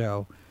that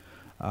show.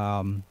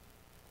 And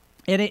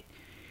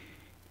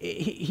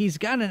he's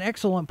got an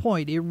excellent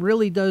point. It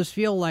really does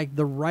feel like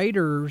the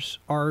writers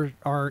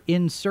are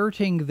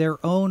inserting their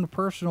own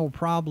personal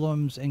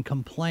problems and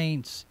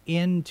complaints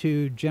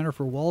into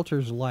Jennifer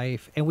Walters'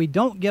 life, and we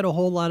don't get a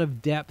whole lot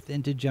of depth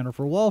into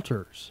Jennifer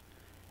Walters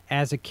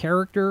as a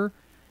character,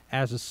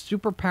 as a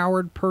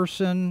superpowered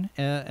person,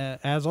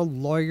 as a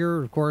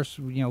lawyer. Of course,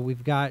 you know,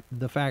 we've got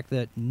the fact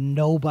that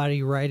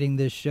nobody writing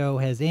this show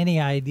has any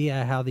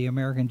idea how the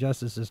American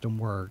justice system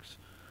works.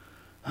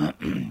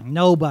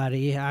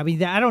 Nobody. I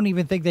mean, I don't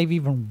even think they've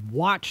even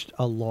watched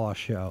a law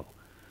show,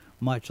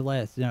 much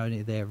less, you know,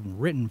 they haven't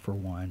written for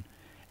one.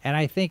 And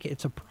I think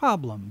it's a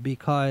problem,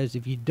 because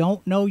if you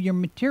don't know your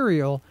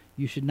material,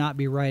 you should not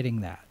be writing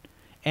that.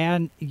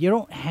 And you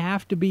don't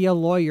have to be a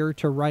lawyer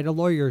to write a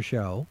lawyer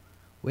show.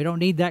 We don't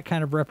need that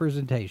kind of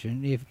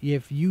representation.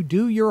 If you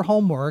do your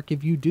homework,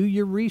 if you do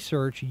your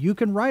research, you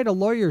can write a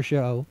lawyer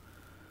show.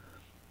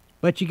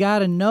 But you got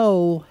to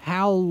know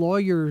how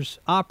lawyers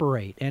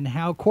operate and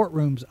how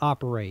courtrooms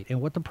operate and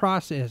what the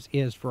process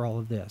is for all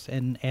of this.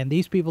 And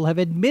these people have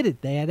admitted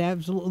they had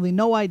absolutely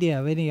no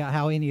idea of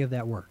how any of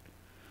that worked.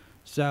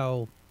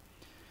 So,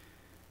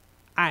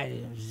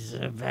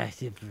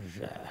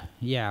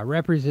 yeah,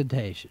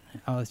 representation.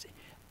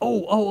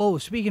 Oh,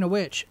 speaking of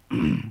which,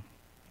 and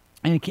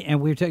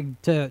we're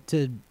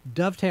to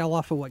dovetail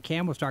off of what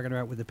Cam was talking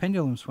about with the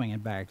pendulum swinging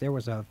back. There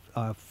was a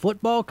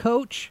football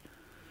coach.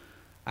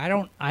 I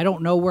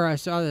don't know where I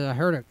saw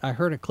that. I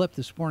heard a clip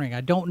this morning. I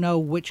don't know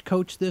which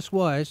coach this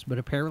was, but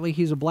apparently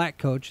he's a black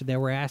coach. They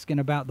were asking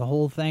about the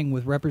whole thing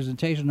with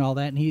representation and all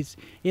that, and he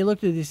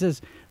looked at it, he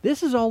says,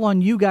 this is all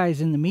on you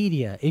guys in the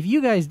media. If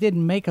you guys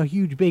didn't make a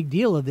huge big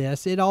deal of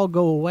this, it'd all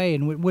go away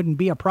and it wouldn't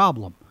be a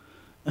problem.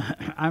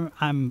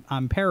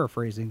 I'm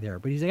paraphrasing there,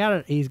 but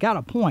he's got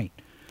a point.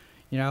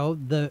 You know,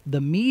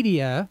 the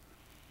media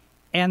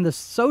and the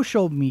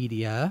social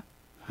media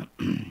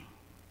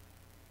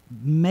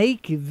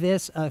make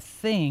this a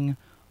thing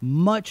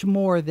much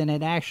more than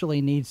it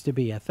actually needs to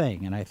be a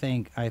thing. And I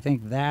think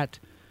that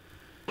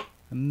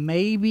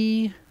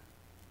maybe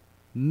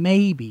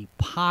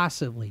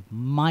possibly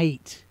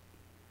might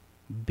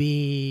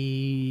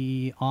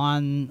be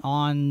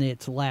on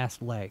its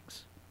last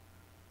legs.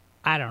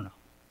 I don't know.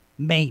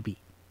 Maybe.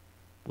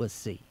 We'll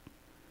see.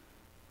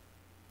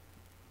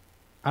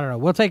 I don't know.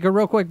 We'll take a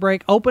real quick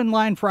break. Open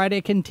Line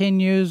Friday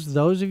continues.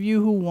 Those of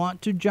you who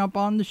want to jump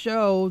on the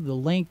show, the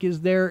link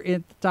is there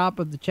at the top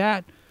of the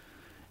chat.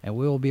 And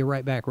we will be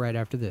right back right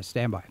after this.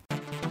 Stand by.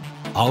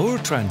 Our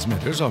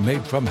transmitters are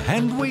made from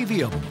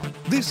Handwavium.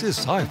 This is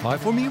Sci-Fi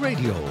for Me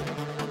Radio.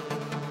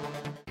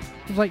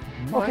 It's like,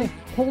 okay,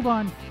 hold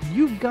on.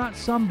 You've got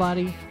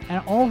somebody,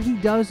 and all he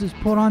does is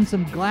put on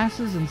some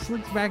glasses and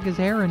slicks back his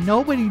hair, and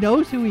nobody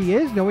knows who he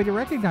is. Nobody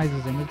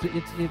recognizes him.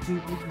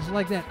 It's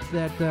like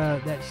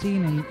that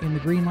scene in the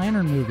Green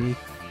Lantern movie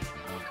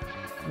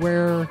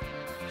where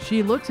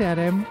she looks at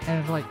him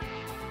and it's like,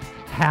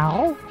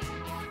 Hal?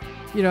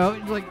 You know,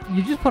 it's like,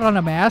 you just put on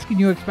a mask and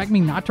you expect me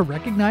not to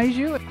recognize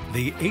you?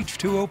 The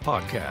H2O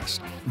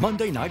Podcast,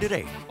 Monday night at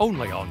 8,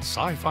 only on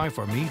Sci-Fi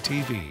for Me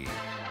TV.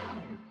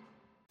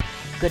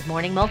 Good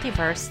Morning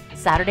Multiverse,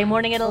 Saturday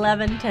morning at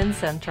 11, 10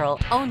 Central,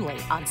 only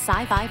on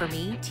Sci-Fi for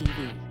Me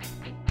TV.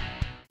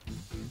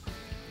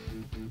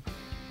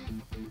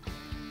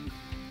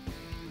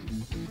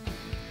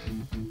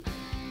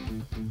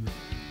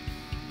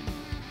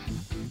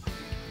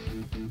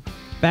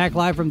 Back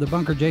live from the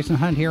bunker, Jason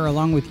Hunt here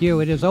along with you.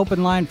 It is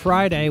Open Line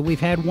Friday.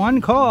 We've had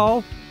one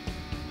call.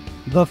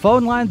 The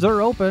phone lines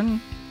are open,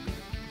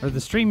 or the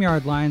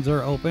StreamYard lines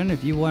are open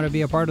if you want to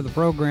be a part of the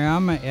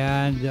program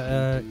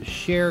and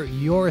share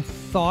your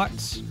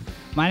thoughts.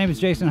 My name is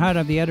Jason Hunt.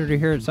 I'm the editor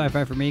here at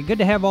Sci-Fi for Me. Good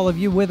to have all of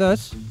you with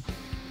us.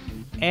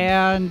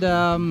 And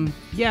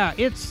yeah,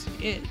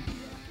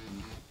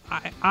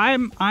 I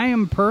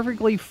am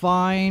perfectly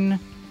fine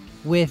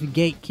with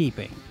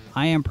gatekeeping.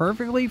 I am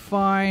perfectly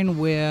fine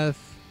with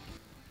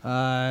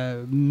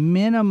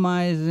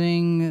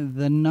minimizing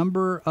the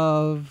number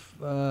of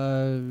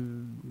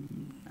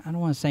I don't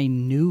want to say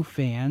new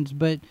fans,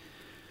 but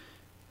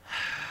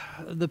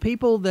the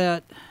people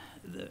that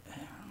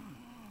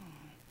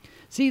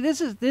see, this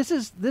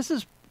is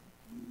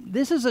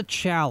a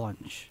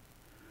challenge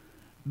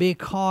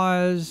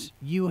because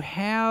you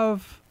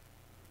have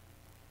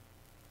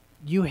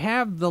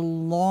the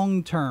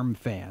long-term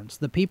fans,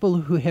 the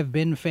people who have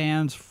been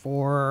fans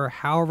for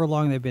however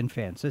long they've been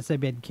fans, since they've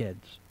been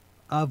kids,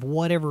 of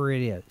whatever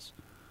it is.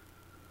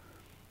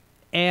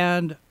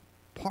 And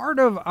part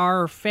of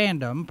our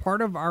fandom,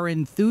 part of our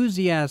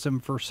enthusiasm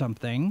for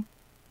something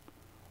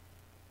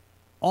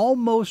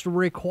almost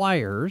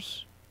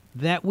requires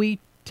that we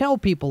tell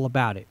people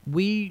about it.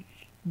 We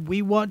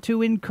want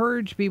to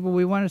encourage people.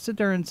 We want to sit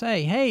there and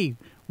say, hey,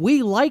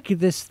 we like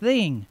this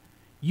thing.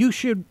 You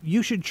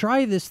should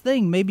try this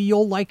thing. Maybe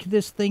you'll like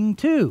this thing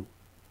too.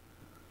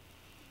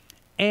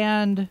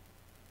 And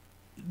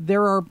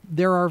there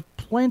are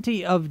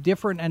plenty of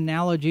different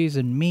analogies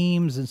and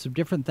memes and some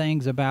different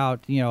things about,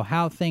 you know,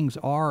 how things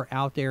are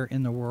out there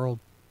in the world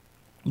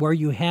where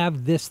you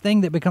have this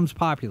thing that becomes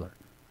popular.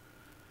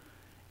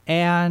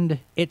 And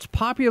it's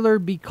popular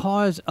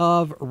because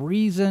of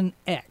reason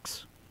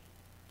X.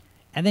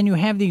 And then you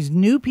have these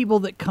new people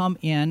that come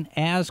in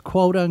as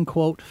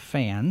quote-unquote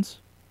fans.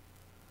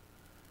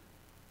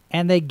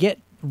 And they get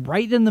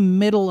right in the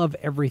middle of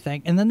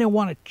everything, and then they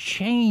want to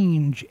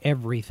change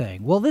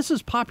everything. Well, this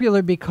is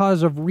popular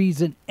because of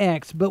reason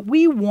X, but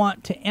we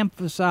want to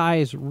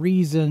emphasize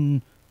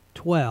reason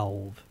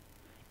 12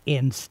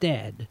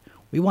 instead.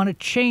 We want to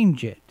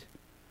change it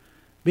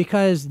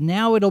because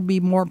now it'll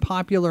be more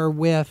popular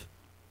with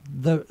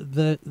the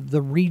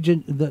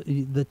region,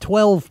 the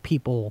 12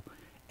 people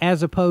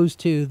as opposed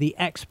to the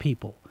X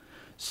people.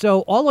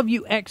 So all of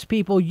you X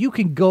people, you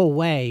can go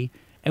away.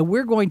 And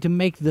we're going to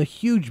make the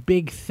huge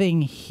big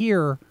thing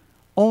here,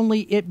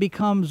 only it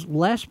becomes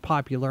less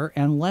popular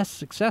and less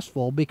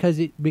successful because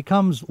it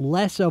becomes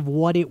less of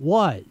what it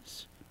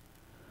was.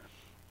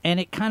 And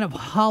it kind of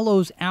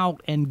hollows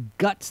out and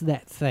guts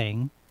that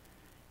thing.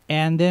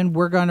 And then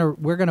we're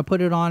gonna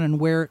put it on and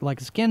wear it like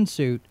a skin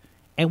suit,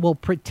 and we'll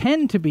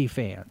pretend to be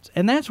fans.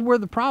 And that's where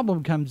the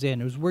problem comes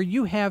in, is where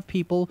you have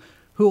people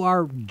who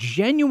are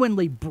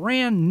genuinely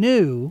brand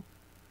new,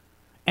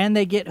 and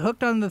they get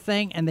hooked on the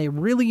thing, and they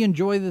really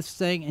enjoy this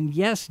thing. And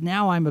yes,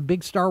 now I'm a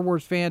big Star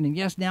Wars fan, and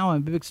yes, now I'm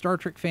a big Star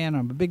Trek fan,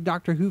 I'm a big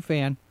Doctor Who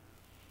fan.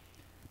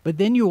 But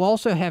then you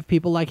also have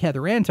people like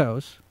Heather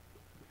Antos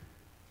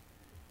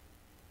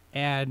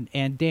and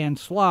Dan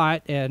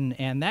Slott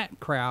and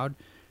that crowd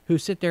who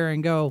sit there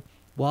and go,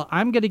 well,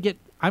 I'm gonna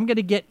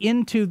get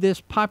into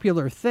this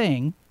popular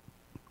thing,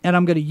 and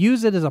I'm gonna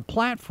use it as a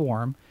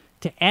platform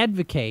to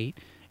advocate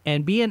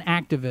and be an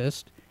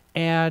activist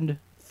and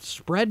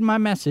spread my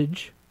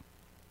message,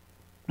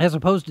 as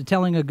opposed to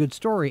telling a good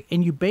story.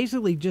 And you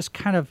basically just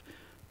kind of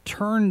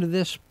turned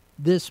this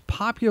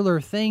popular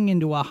thing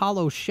into a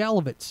hollow shell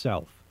of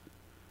itself.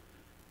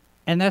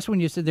 And that's when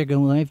you sit there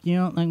going, well, if you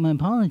don't like my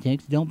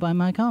politics, don't buy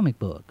my comic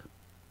book.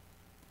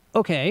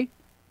 Okay.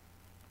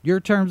 Your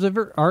terms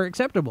are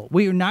acceptable.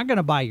 We're not going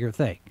to buy your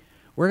thing.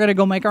 We're going to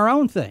go make our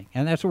own thing.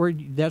 And that's where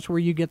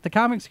you get the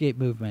Comicsgate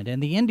movement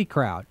and the indie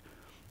crowd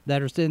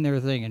that are sitting there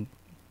thinking,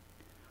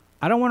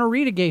 I don't want to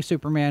read a gay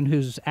Superman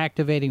who's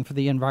activating for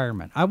the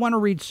environment. I want to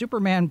read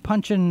Superman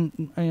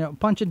punching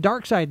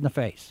Darkseid in the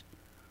face.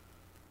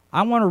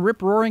 I want a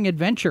rip-roaring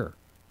adventure.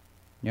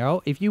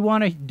 If you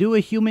want to do a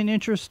human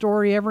interest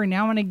story every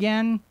now and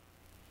again,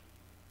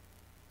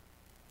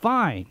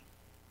 fine.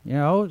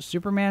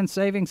 Superman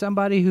saving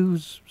somebody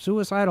who's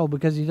suicidal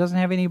because he doesn't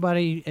have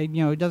anybody, he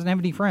doesn't have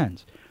any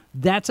friends.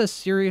 That's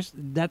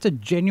a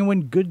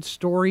genuine good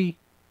story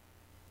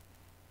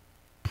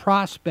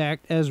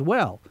prospect as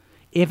well.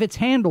 If it's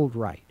handled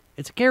right,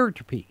 it's a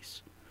character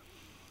piece.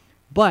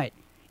 But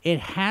it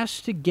has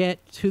to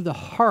get to the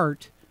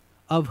heart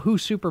of who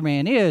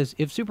Superman is.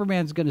 If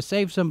Superman's going to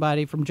save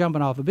somebody from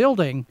jumping off a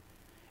building,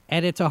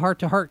 and it's a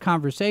heart-to-heart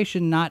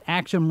conversation, not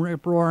action,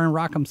 rip-roar, and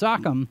rock'em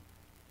sock'em,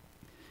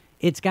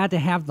 it's got to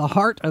have the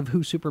heart of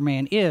who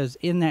Superman is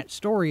in that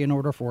story in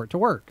order for it to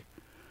work.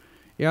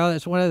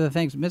 That's one of the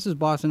things. Mrs.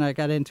 Boss and I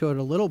got into it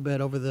a little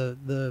bit over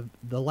the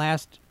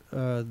last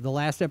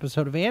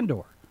episode of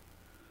Andor.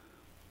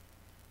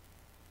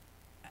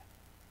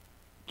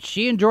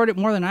 She enjoyed it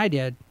more than I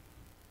did.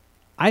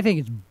 I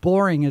think it's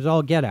boring as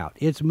all get out.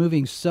 It's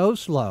moving so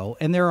slow,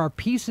 and there are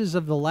pieces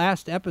of the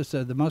last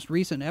episode, the most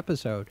recent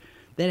episode,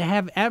 that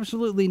have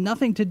absolutely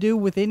nothing to do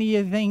with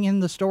anything in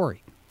the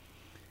story.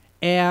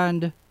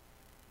 And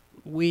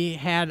we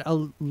had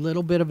a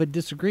little bit of a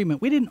disagreement.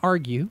 We didn't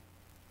argue.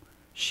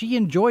 She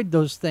enjoyed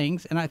those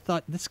things, and I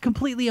thought, this is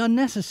completely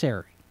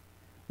unnecessary.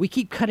 We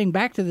keep cutting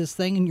back to this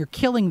thing, and you're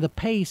killing the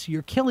pace,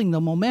 you're killing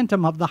the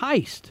momentum of the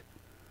heist.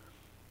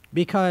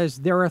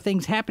 Because there are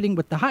things happening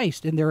with the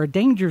heist, and there are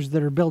dangers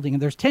that are building,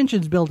 and there's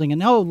tensions building, and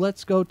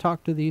let's go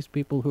talk to these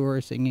people who are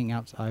singing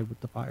outside with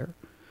the fire.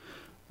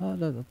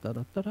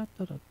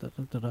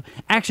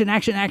 Action,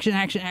 action, action,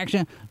 action,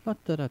 action.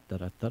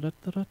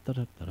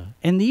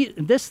 And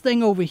this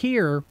thing over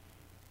here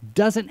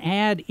doesn't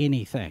add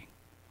anything.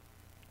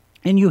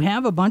 And you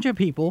have a bunch of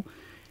people,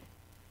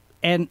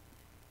 and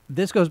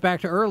this goes back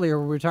to earlier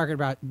where we were talking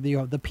about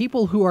the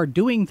people who are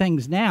doing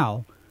things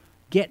now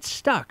get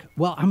stuck.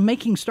 Well, I'm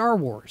making Star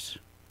Wars.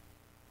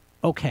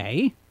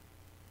 Okay.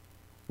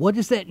 What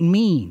does that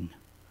mean?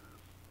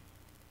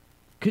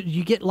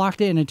 You get locked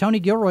in, and Tony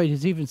Gilroy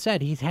has even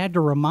said he's had to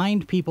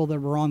remind people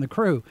that were on the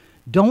crew,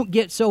 don't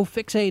get so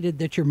fixated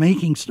that you're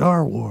making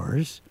Star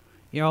Wars.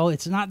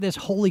 It's not this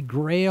holy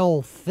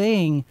grail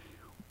thing.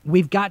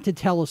 We've got to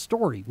tell a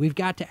story. We've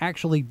got to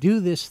actually do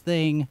this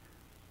thing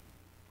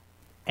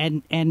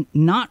and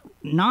not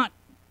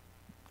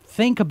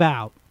think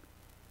about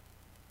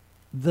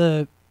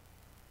the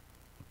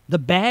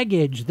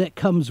baggage that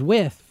comes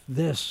with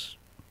this.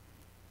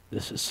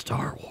 This is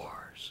Star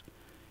Wars.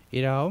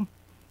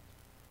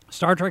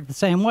 Star Trek the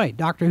same way.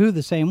 Doctor Who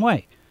the same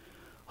way.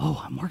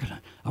 Oh, I'm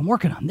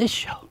working on this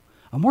show.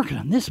 I'm working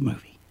on this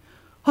movie.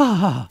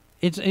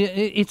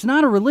 It's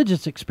not a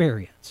religious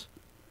experience.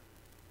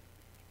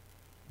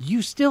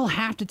 You still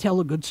have to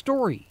tell a good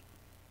story.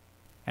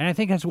 And I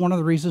think that's one of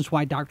the reasons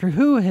why Doctor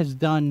Who has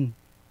done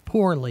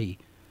poorly.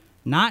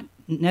 Not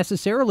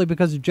necessarily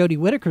because of Jodie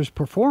Whittaker's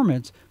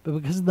performance, but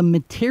because of the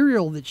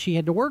material that she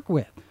had to work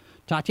with.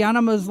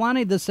 Tatiana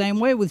Maslany the same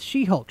way with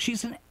She-Hulk.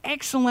 She's an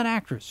excellent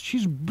actress.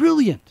 She's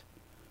brilliant.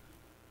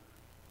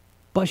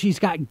 But she's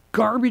got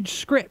garbage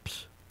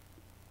scripts.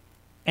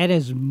 And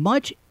as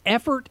much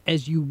effort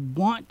as you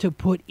want to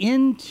put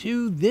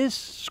into this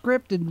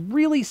script and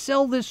really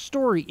sell this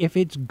story, if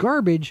it's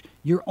garbage,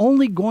 you're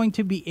only going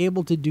to be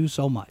able to do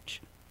so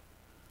much.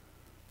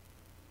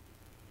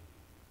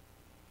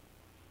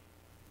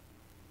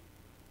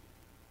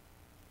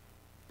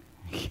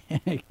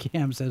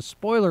 Cam says,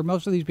 spoiler,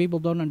 most of these people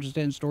don't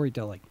understand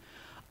storytelling.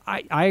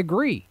 I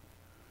agree.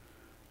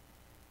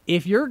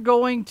 If you're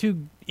going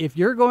to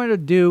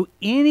do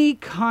any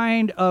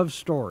kind of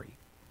story,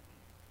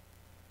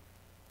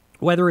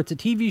 whether it's a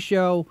TV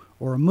show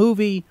or a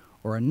movie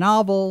or a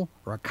novel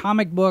or a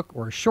comic book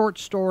or a short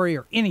story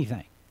or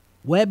anything,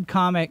 web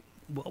comic,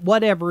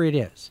 whatever it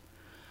is,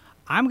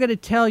 I'm going to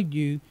tell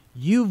you,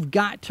 you've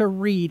got to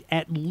read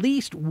at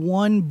least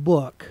one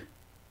book.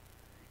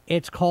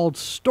 It's called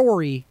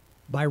Story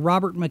by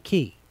Robert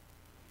McKee.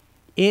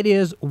 It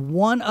is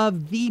one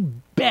of the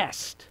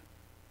best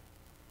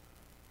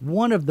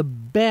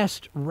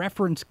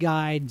reference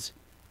guides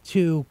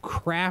to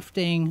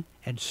crafting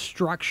and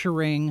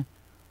structuring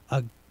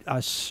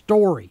a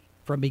story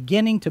from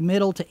beginning to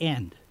middle to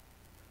end.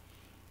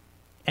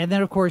 And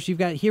then, of course, you've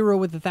got Hero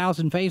with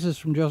 1,000 Faces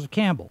from Joseph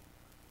Campbell,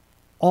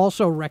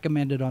 also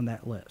recommended on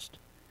that list.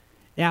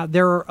 Now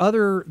there are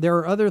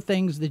other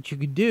things that you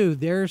could do.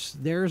 There's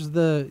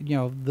the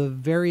the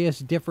various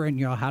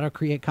different how to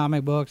create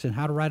comic books and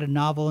how to write a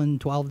novel in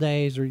 12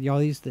 days or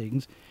these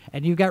things,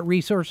 and you've got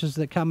resources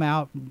that come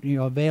out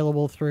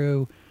available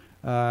through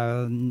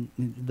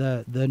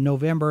the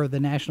November, the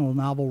National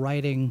Novel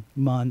Writing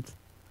Month.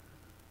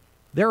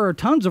 There are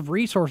tons of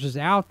resources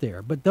out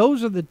there, but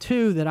those are the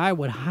two that I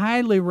would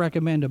highly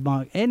recommend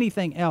among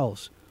anything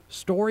else.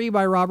 Story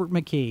by Robert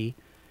McKee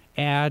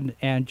and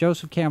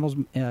Joseph Campbell's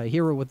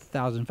Hero with a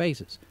Thousand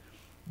Faces,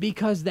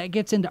 because that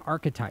gets into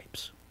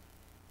archetypes.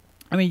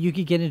 I mean, you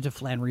could get into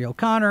Flannery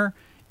O'Connor,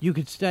 you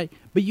could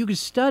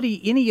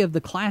study any of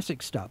the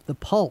classic stuff, the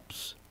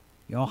pulps,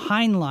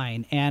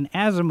 Heinlein and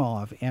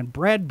Asimov and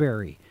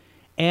Bradbury,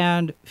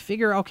 and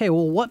figure, okay,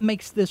 well, what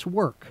makes this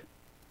work?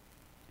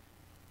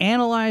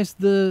 Analyze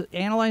the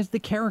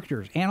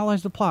characters,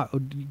 analyze the plot,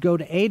 go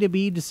to A to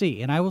B to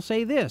C. And I will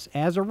say this,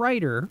 as a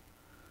writer,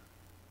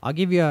 I'll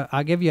give you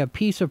a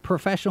piece of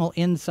professional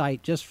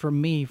insight just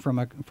from me, from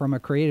a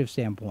creative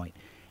standpoint.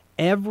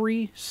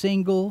 Every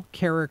single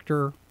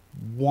character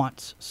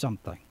wants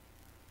something,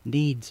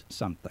 needs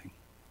something.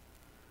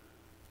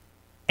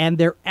 And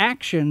their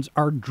actions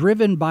are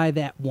driven by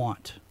that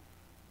want.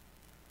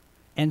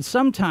 And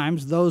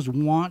sometimes those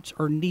wants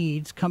or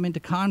needs come into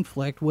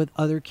conflict with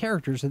other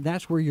characters, and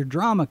that's where your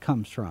drama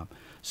comes from.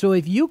 So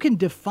if you can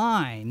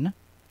define,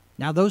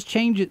 now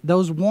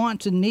those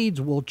wants and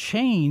needs will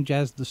change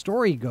as the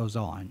story goes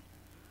on.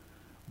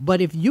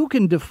 But if you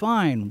can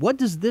define, what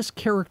does this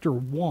character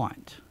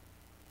want?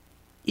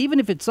 Even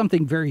if it's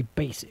something very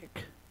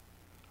basic.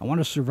 I want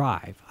to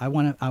survive. I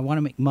want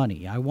to make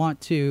money. I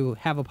want to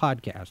have a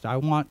podcast. I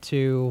want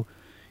to,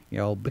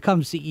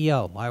 become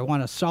CEO. I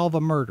want to solve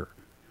a murder.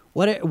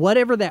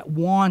 Whatever that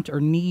want or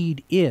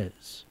need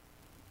is.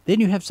 Then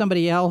you have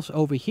somebody else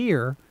over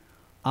here.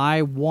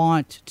 I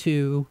want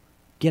to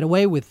get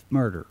away with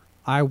murder.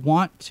 I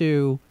want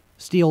to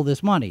steal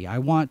this money. I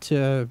want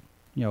to,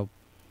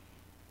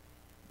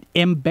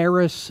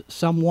 embarrass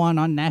someone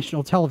on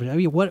national television. I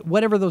mean,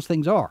 whatever those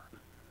things are.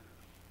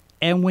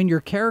 And when your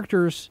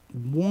characters'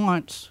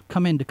 wants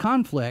come into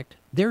conflict,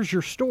 there's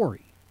your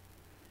story.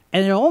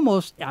 And it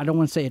almost, I don't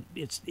want to say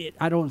it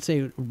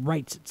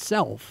writes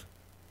itself,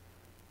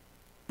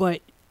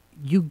 but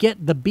you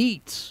get the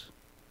beats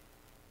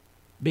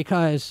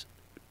because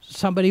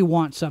somebody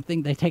wants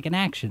something, they take an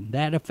action.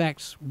 That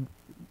impacts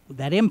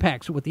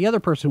what the other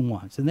person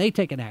wants, and they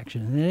take an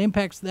action, and it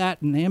impacts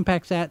that, and it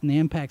impacts that, and it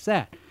impacts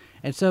that.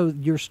 And so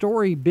your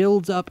story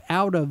builds up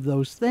out of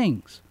those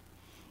things.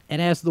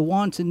 And as the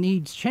wants and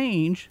needs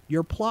change,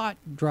 your plot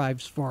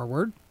drives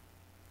forward.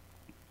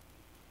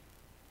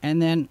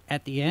 And then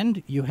at the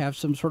end, you have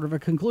some sort of a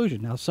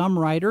conclusion. Now, some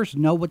writers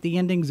know what the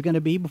ending is going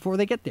to be before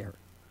they get there.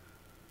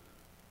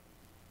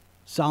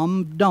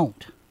 Some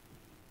don't.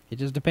 It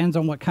just depends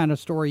on what kind of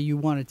story you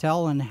want to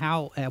tell and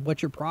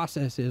what your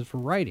process is for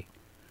writing.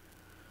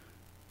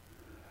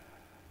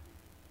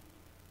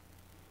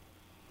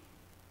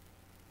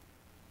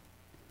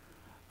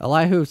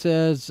 Elihu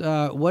says,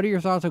 what are your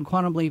thoughts on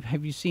Quantum Leap?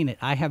 Have you seen it?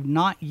 I have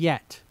not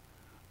yet.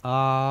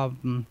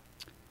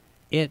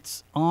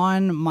 It's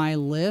on my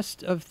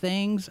list of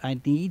things. I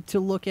need to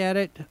look at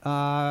it.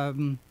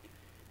 Going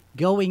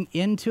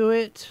into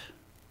it,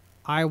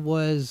 I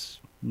was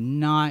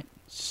not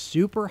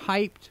super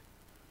hyped,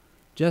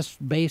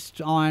 just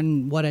based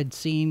on what I'd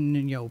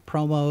seen,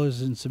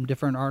 promos and some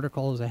different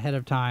articles ahead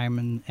of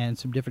time and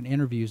some different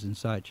interviews and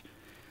such.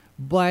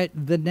 But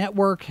the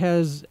network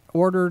has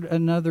ordered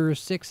another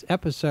 6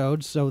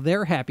 episodes, so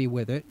they're happy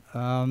with it.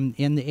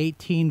 In the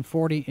 18 to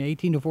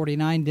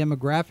 49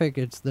 demographic,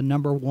 it's the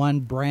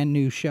 #1 brand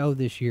new show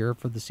this year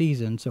for the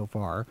season so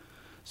far.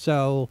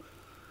 So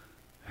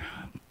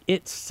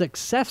it's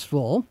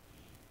successful.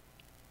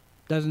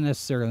 Doesn't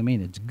necessarily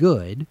mean it's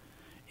good.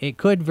 It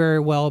could very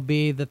well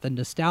be that the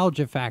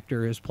nostalgia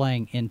factor is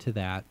playing into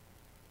that.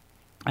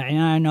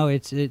 And I know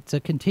it's a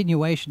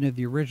continuation of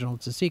the original.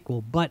 It's a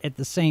sequel, but at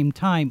the same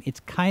time, it's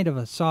kind of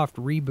a soft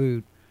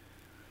reboot-ish.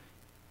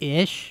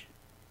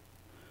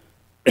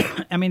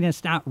 I mean,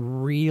 it's not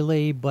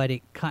really, but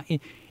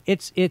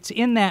it's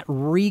in that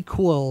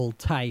requel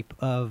type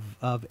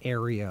of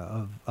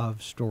area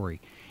of story.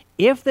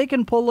 If they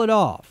can pull it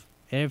off,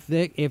 if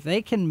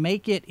they can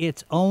make it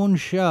its own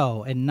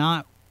show and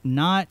not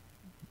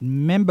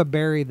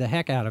member-bury the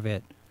heck out of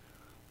it,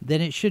 then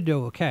it should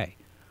do okay.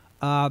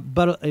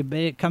 But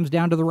it comes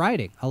down to the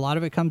writing. A lot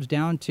of it comes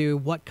down to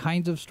what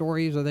kinds of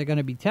stories are they going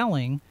to be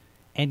telling,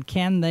 and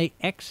can they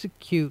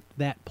execute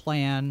that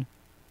plan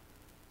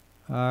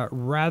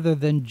rather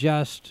than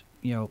just,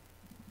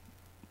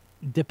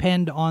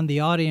 depend on the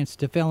audience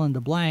to fill in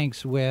the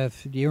blanks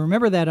with, do you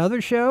remember that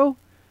other show?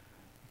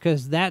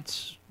 Because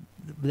that's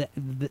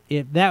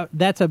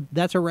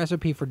a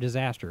recipe for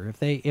disaster.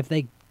 If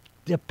they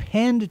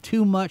depend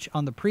too much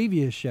on the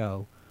previous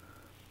show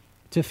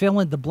to fill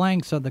in the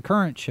blanks of the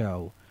current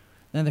show,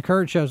 then the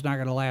current show's not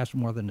going to last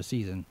more than a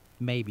season,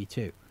 maybe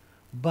 2.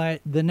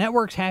 But the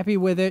network's happy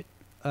with it.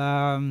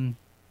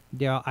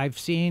 I've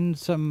seen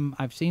some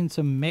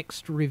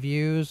mixed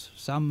reviews,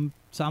 some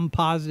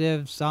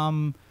positive,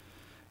 some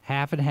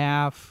half and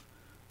half.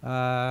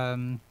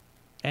 And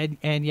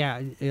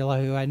yeah,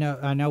 Elihu, I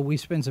know we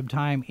spent some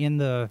time in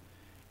the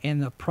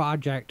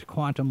Project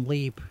Quantum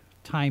Leap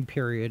time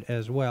period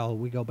as well.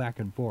 We go back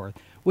and forth,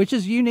 which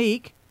is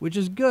unique, which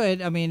is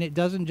good. I mean, it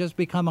doesn't just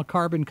become a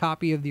carbon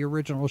copy of the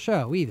original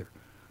show either,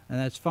 and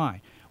that's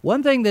fine.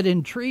 One thing that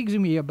intrigues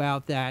me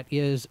about that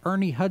is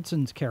Ernie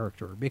Hudson's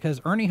character,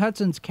 because Ernie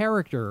Hudson's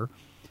character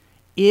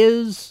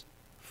is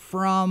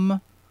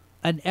from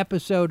an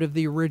episode of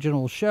the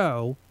original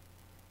show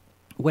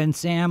when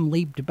Sam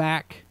leaped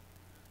back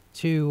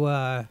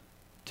to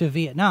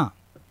Vietnam.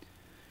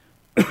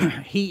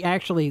 He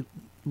actually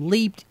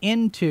leaped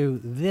into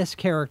this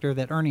character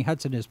that Ernie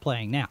Hudson is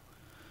playing now.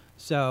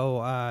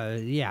 So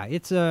yeah,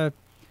 it's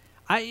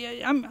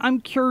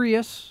I'm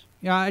curious.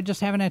 Yeah, I just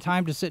haven't had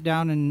time to sit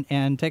down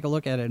and take a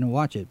look at it and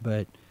watch it,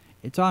 but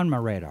it's on my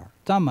radar.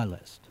 It's on my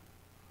list.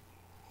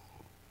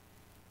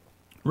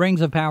 Rings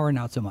of Power,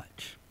 not so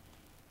much.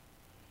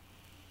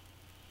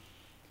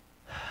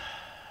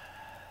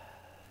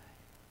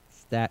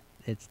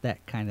 It's that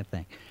kind of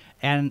thing.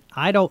 And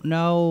I don't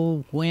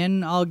know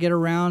when I'll get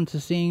around to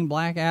seeing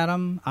Black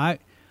Adam.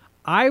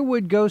 I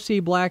would go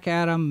see Black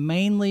Adam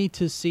mainly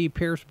to see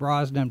Pierce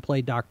Brosnan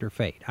play Dr.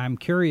 Fate. I'm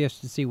curious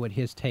to see what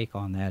his take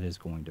on that is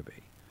going to be.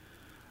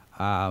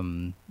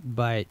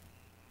 But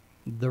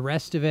the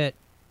rest of it,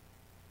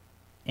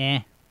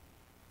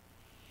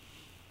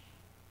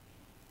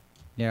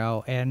 You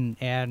know,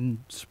 and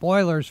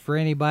spoilers for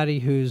anybody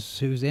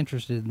who's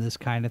interested in this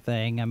kind of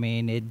thing. I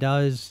mean, it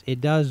does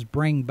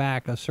bring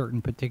back a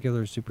certain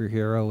particular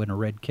superhero in a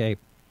red cape.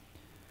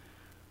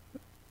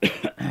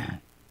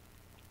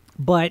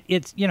 But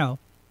it's, you know,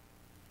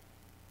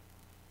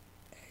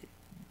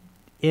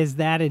 is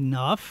that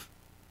enough?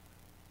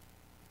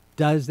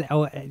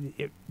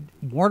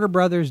 Warner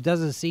Brothers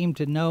doesn't seem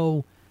to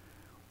know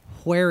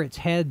where its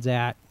head's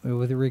at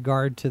with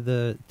regard to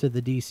the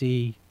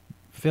DC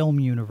film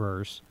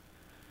universe.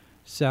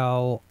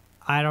 So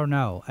I don't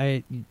know.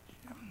 I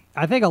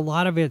think a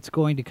lot of it's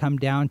going to come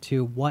down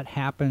to what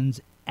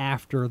happens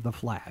after The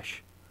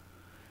Flash,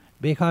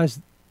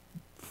 because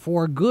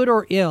for good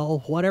or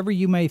ill, whatever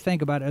you may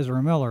think about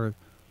Ezra Miller,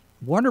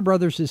 Warner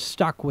Brothers is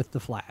stuck with The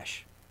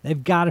Flash.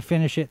 They've got to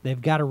finish it.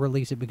 They've got to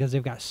release it because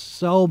they've got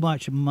so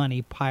much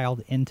money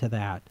piled into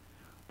that.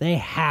 They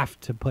have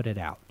to put it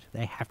out.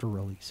 They have to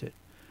release it.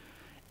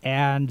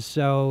 And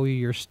so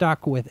you're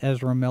stuck with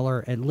Ezra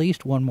Miller at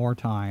least one more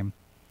time.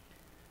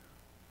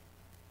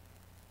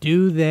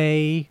 Do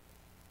they...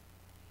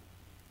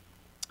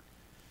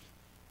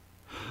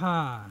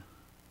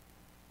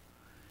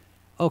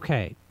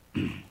 Okay.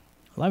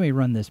 Let me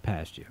run this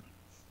past you.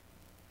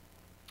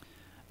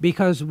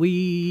 Because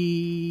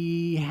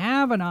we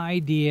have an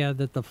idea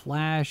that The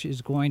Flash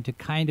is going to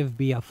kind of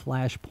be a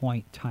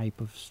Flashpoint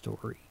type of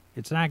story.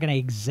 It's not going to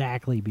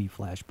exactly be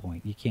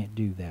Flashpoint. You can't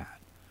do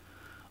that.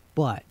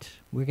 But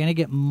we're going to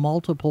get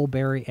multiple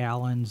Barry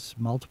Allens,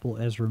 multiple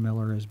Ezra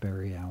Miller as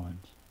Barry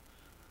Allens,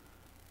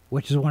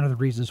 which is one of the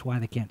reasons why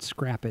they can't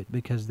scrap it,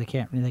 because they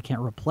can't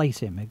replace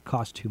him. It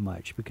costs too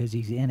much because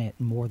he's in it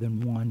more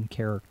than one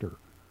character.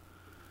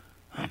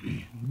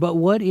 But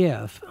what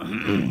if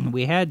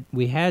we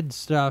had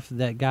stuff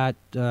that got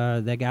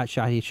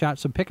shot? He shot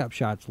some pickup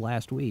shots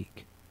last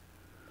week.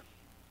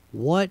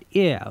 What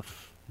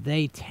if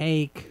they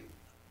take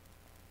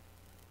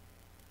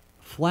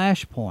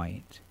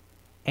Flashpoint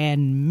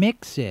and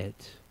mix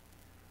it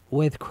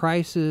with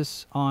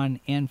Crisis on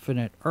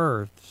Infinite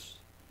Earths,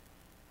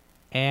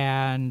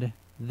 and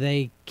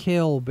they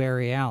kill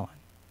Barry Allen?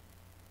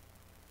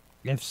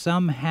 If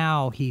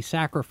somehow he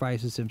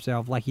sacrifices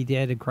himself like he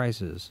did in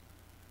Crisis,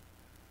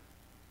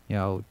 you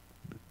know,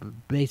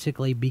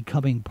 basically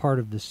becoming part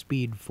of the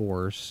Speed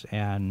Force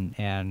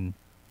and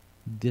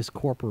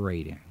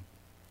discorporating,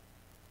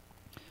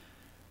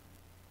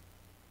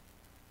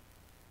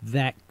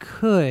 that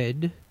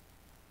could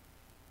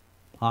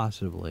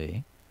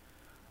possibly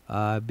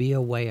be a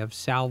way of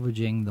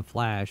salvaging the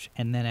Flash.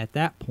 And then at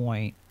that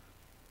point,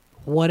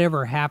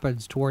 whatever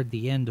happens toward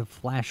the end of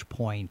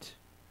Flashpoint,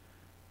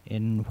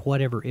 in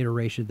whatever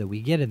iteration that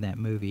we get in that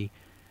movie,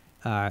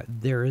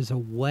 there is a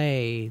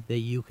way that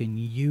you can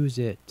use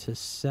it to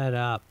set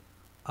up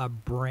a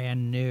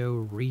brand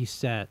new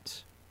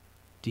reset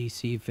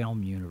DC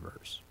film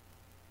universe.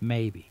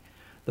 Maybe.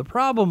 The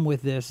problem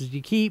with this is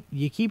you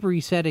keep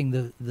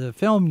resetting the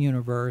film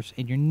universe,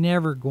 and you're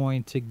never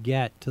going to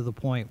get to the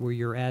point where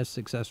you're as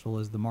successful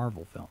as the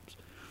Marvel films.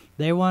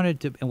 They wanted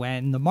to,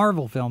 and the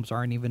Marvel films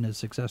aren't even as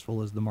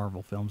successful as the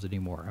Marvel films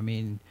anymore. I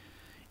mean,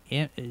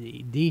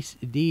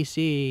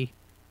 DC,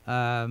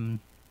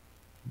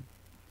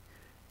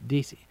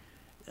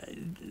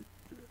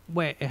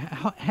 wait,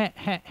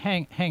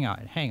 hang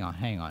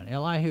on.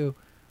 Elihu,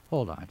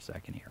 hold on a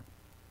second here.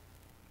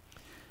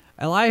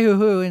 Elihu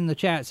Who in the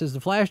chat says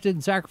the Flash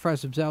didn't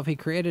sacrifice himself. He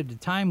created a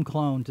time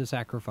clone to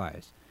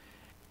sacrifice.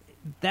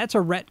 That's a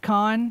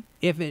retcon.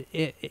 If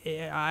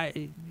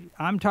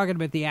I'm talking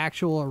about the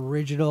actual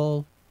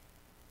original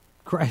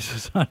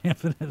Crisis on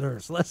Infinite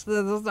Earths. Let's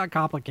not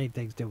complicate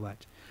things too much.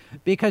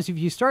 Because if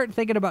you start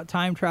thinking about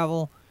time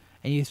travel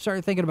and you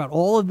start thinking about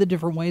all of the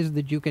different ways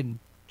that you can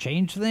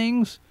change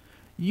things,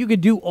 you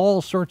could do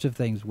all sorts of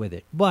things with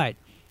it. But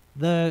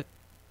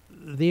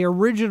the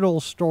original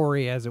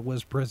story as it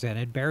was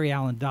presented, Barry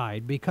Allen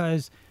died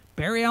because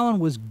Barry Allen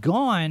was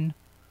gone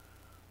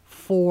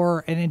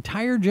for an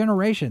entire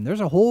generation. There's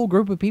a whole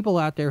group of people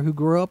out there who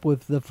grew up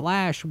with The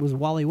Flash was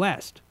Wally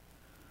West.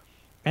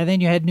 And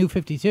then you had New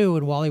 52,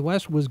 and Wally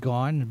West was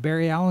gone, and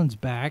Barry Allen's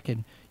back,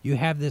 and you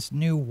have this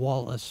new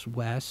Wallace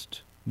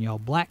West,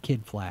 Black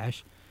Kid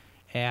Flash,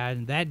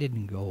 and that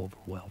didn't go over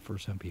well for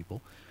some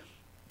people.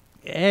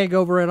 Egg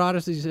over at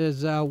Odyssey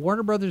says,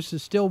 Warner Brothers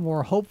is still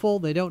more hopeful.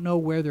 They don't know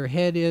where their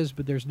head is,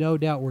 but there's no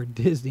doubt where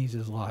Disney's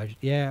is lodged.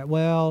 Yeah,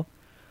 well,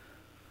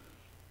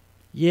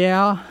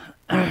 yeah.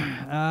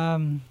 I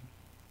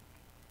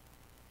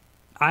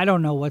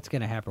don't know what's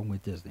going to happen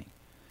with Disney.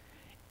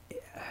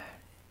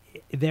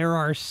 There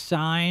are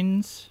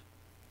signs.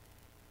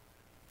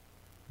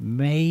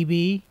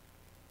 Maybe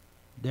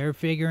they're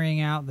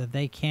figuring out that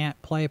they can't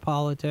play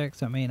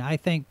politics. I mean, I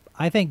think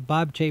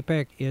Bob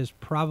Chapek is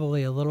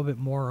probably a little bit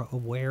more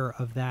aware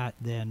of that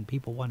than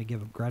people want to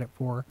give him credit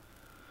for.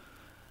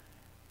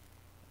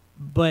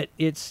 But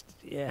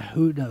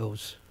who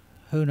knows?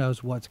 Who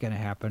knows what's going to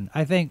happen?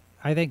 I think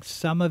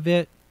some of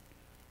it,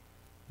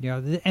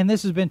 and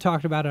this has been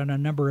talked about on a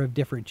number of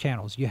different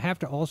channels. You have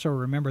to also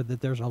remember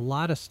that there's a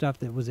lot of stuff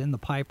that was in the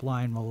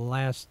pipeline the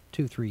last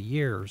 2-3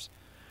 years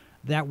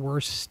that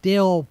were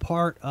still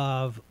part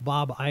of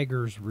Bob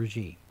Iger's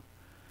regime.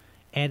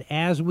 And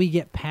as we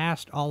get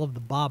past all of the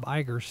Bob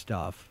Iger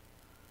stuff,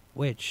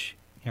 which,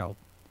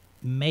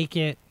 make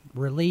it,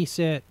 release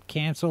it,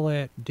 cancel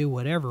it, do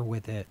whatever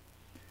with it,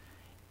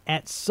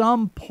 at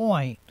some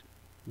point,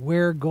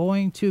 we're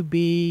going to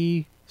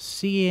be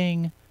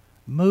seeing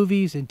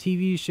movies and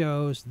TV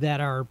shows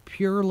that are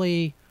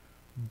purely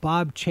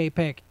Bob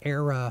Chapek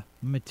era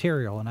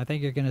material. And I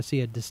think you're going to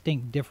see a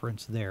distinct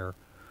difference there.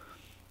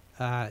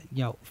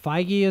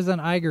 Feige is an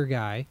Iger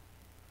guy.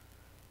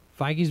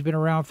 Feige's been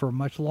around for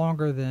much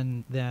longer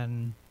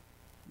than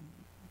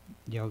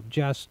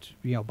just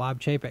Bob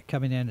Chapek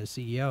coming in as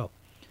CEO.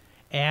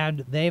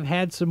 And they've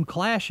had some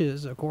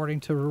clashes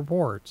according to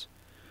reports.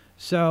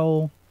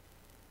 So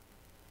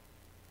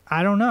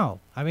I don't know.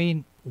 I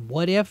mean,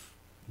 what if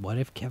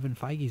Kevin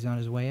Feige's on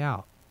his way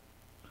out?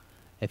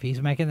 If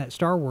he's making that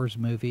Star Wars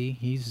movie,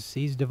 he's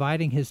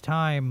dividing his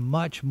time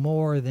much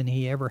more than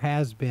he ever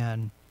has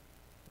been.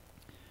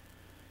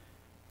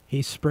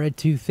 He's spread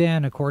too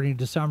thin, according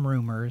to some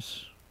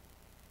rumors.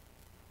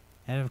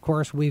 And of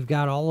course, we've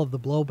got all of the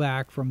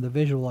blowback from the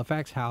visual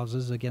effects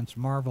houses against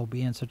Marvel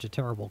being such a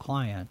terrible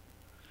client.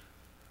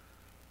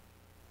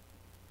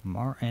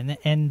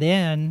 And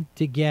then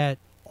to get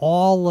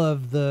all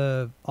of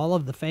the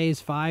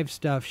Phase 5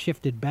 stuff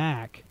shifted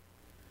back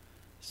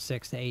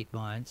 6 to 8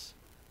 months.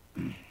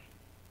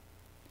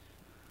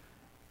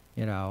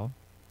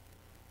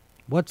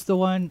 What's the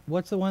one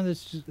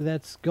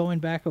that's going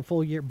back a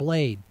full year?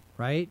 Blade,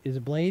 right? Is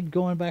Blade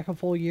going back a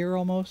full year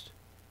almost?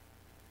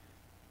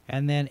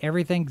 And then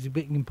everything's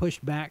being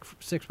pushed back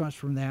 6 months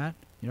from that.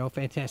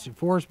 Fantastic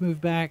Four's moved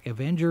back.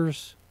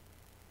 Avengers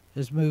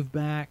has moved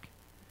back.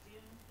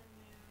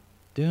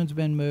 Dune's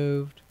been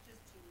moved.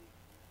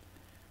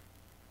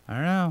 I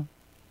don't know.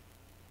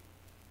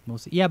 We'll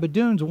see. Yeah, but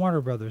Dune's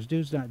Warner Brothers.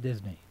 Dune's not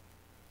Disney.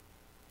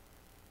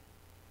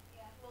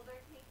 Yeah, well, they're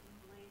taking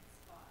Blade's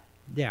spot.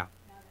 Yeah.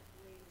 Now that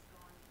Blade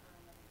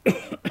is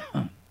gone for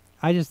another.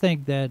 I just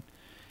think that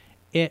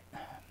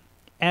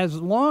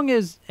as long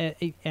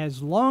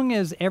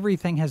as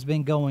everything has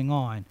been going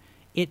on,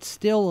 it's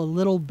still a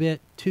little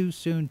bit too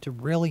soon to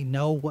really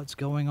know what's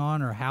going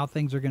on or how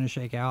things are going to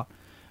shake out,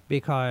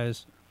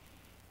 because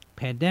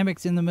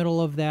pandemic's in the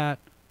middle of that.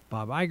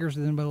 Bob Iger's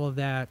in the middle of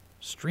that.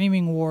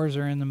 Streaming wars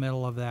are in the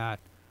middle of that.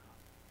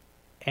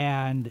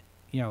 And,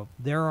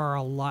 there are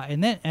a lot.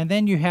 And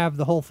then you have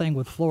the whole thing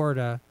with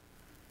Florida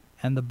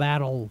and the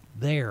battle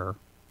there.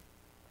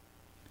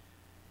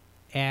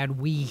 And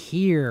we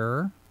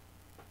hear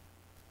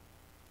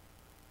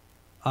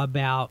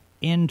about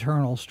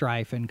internal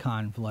strife and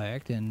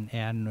conflict, and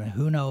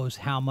who knows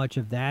how much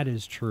of that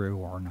is true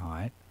or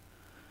not.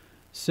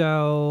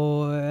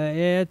 So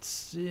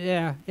it's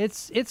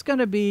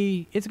gonna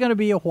be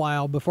a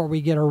while before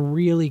we get a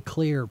really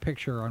clear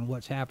picture on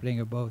what's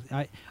happening at both.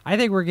 I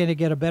think we're gonna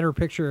get a better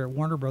picture at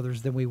Warner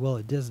Brothers than we will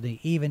at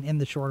Disney, even in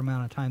the short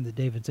amount of time that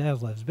David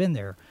Zaslav's been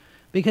there,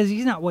 because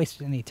he's not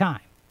wasting any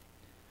time.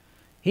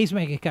 He's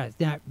making cuts.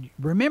 Now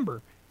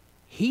remember,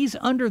 he's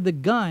under the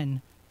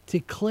gun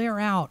to clear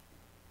out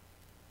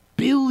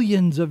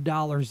billions of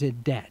dollars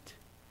in debt.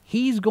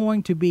 He's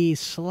going to be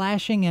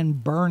slashing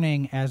and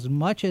burning as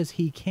much as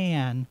he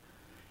can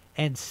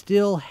and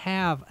still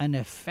have an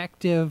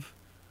effective,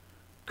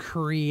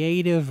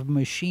 creative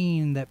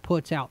machine that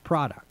puts out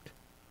product.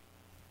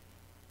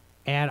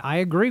 And I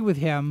agree with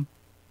him.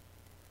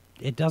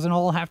 It doesn't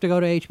all have to go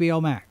to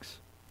HBO Max.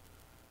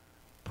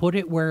 Put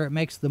it where it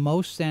makes the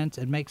most sense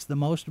and makes the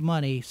most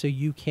money so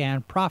you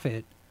can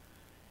profit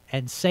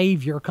and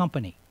save your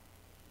company.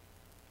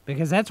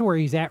 Because that's where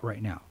he's at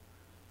right now.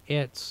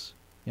 It's,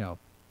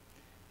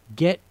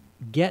 get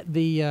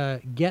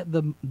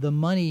the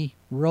money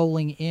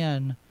rolling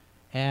in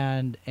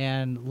and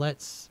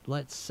let's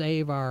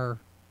save our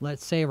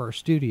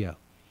studio.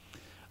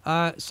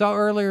 Saw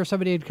earlier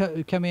somebody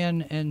had come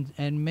in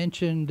and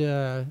mentioned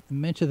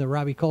the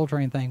Robbie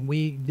Coltrane thing.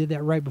 We did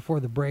that right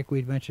before the break.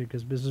 We'd mentioned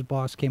because Mrs.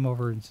 Boss came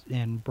over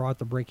and brought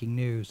the breaking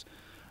news.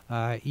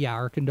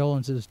 Our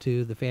condolences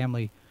to the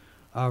family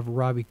of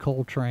Robbie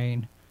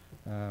Coltrane,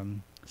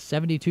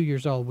 72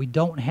 years old. We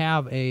don't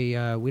have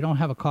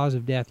a cause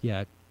of death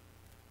yet.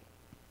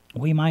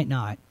 We might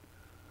not,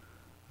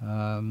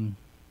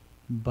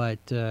 but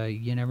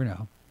you never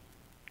know.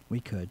 We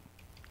could.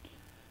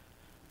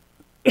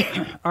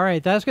 All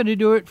right, that's going to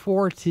do it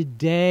for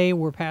today.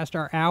 We're past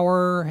our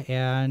hour,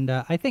 and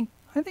I think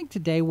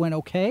today went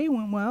okay.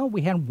 Went well.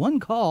 We had one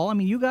call. I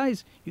mean, you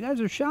guys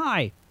are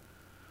shy.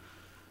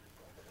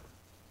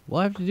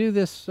 We'll have to do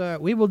this.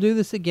 We will do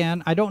this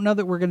again. I don't know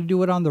that we're going to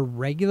do it on the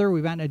regular.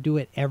 We might not do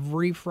it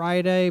every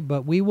Friday,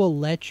 but we will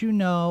let you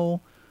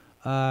know.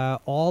 We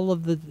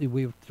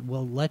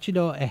will let you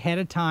know ahead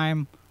of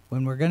time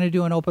when we're going to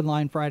do an open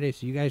line Friday,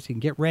 so you guys can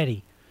get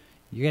ready.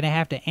 You're going to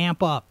have to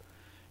amp up.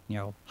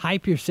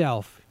 Hype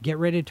yourself, get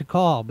ready to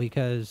call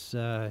because,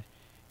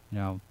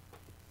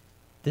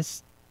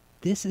 this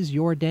is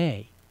your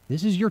day.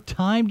 This is your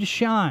time to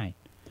shine.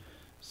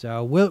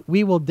 So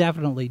we will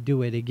definitely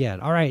do it again.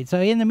 All right. So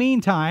in the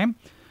meantime,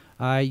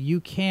 you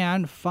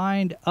can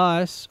find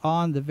us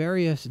on the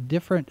various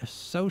different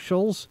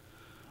socials,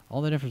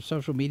 all the different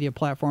social media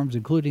platforms,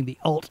 including the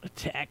Alt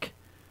Tech.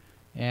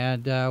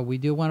 And we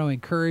do want to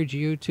encourage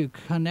you to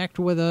connect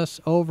with us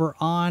over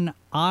on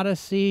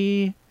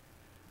Odyssey.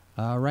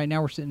 Right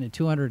now we're sitting at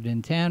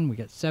 210. We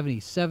got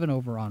 77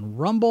 over on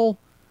Rumble.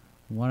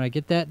 We want to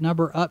get that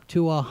number up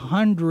to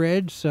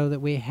 100 so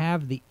that we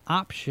have the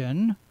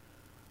option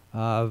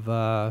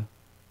of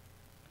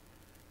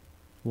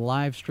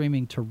live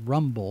streaming to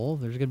Rumble.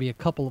 There's going to be a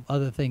couple of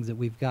other things that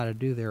we've got to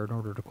do there in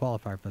order to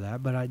qualify for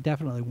that, but I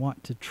definitely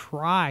want to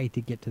try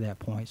to get to that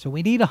point. So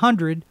we need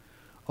 100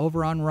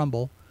 over on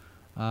Rumble,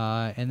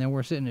 and then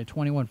we're sitting at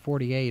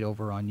 2148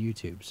 over on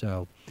YouTube.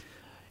 So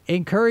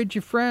encourage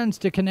your friends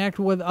to connect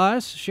with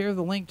us. Share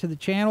the link to the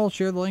channel.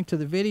 Share the link to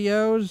the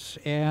videos.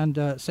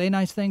 And say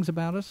nice things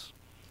about us.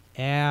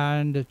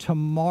 And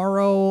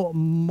tomorrow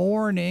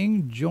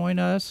morning, join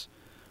us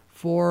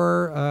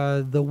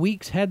for the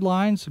week's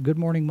headlines. Good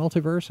Morning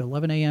Multiverse,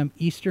 11 a.m.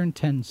 Eastern,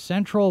 10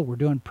 Central. We're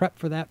doing prep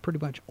for that pretty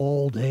much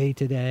all day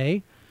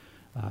today.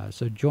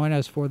 So join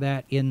us for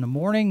that in the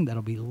morning.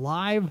 That'll be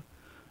live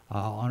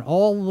on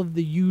all of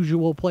the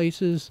usual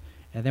places.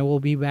 And then we'll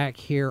be back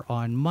here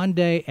on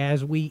Monday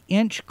as we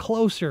inch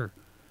closer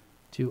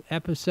to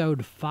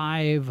episode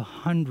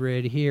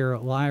 500 here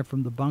live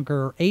from the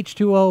bunker.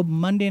 H2O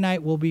Monday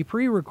night will be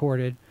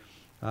pre-recorded,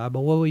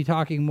 but we'll be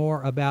talking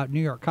more about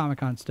New York Comic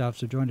Con stuff,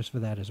 so join us for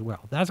that as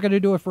well. That's going to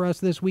do it for us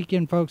this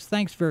weekend, folks.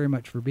 Thanks very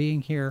much for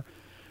being here.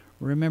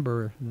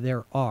 Remember,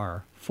 there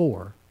are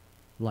 4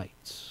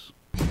 lights.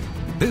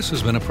 This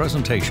has been a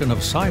presentation of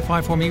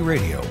Sci-Fi for Me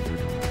Radio.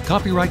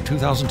 Copyright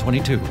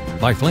 2022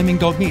 by Flaming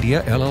Dog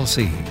Media,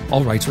 LLC.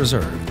 All rights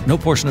reserved. No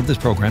portion of this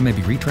program may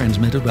be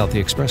retransmitted without the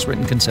express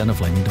written consent of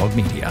Flaming Dog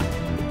Media.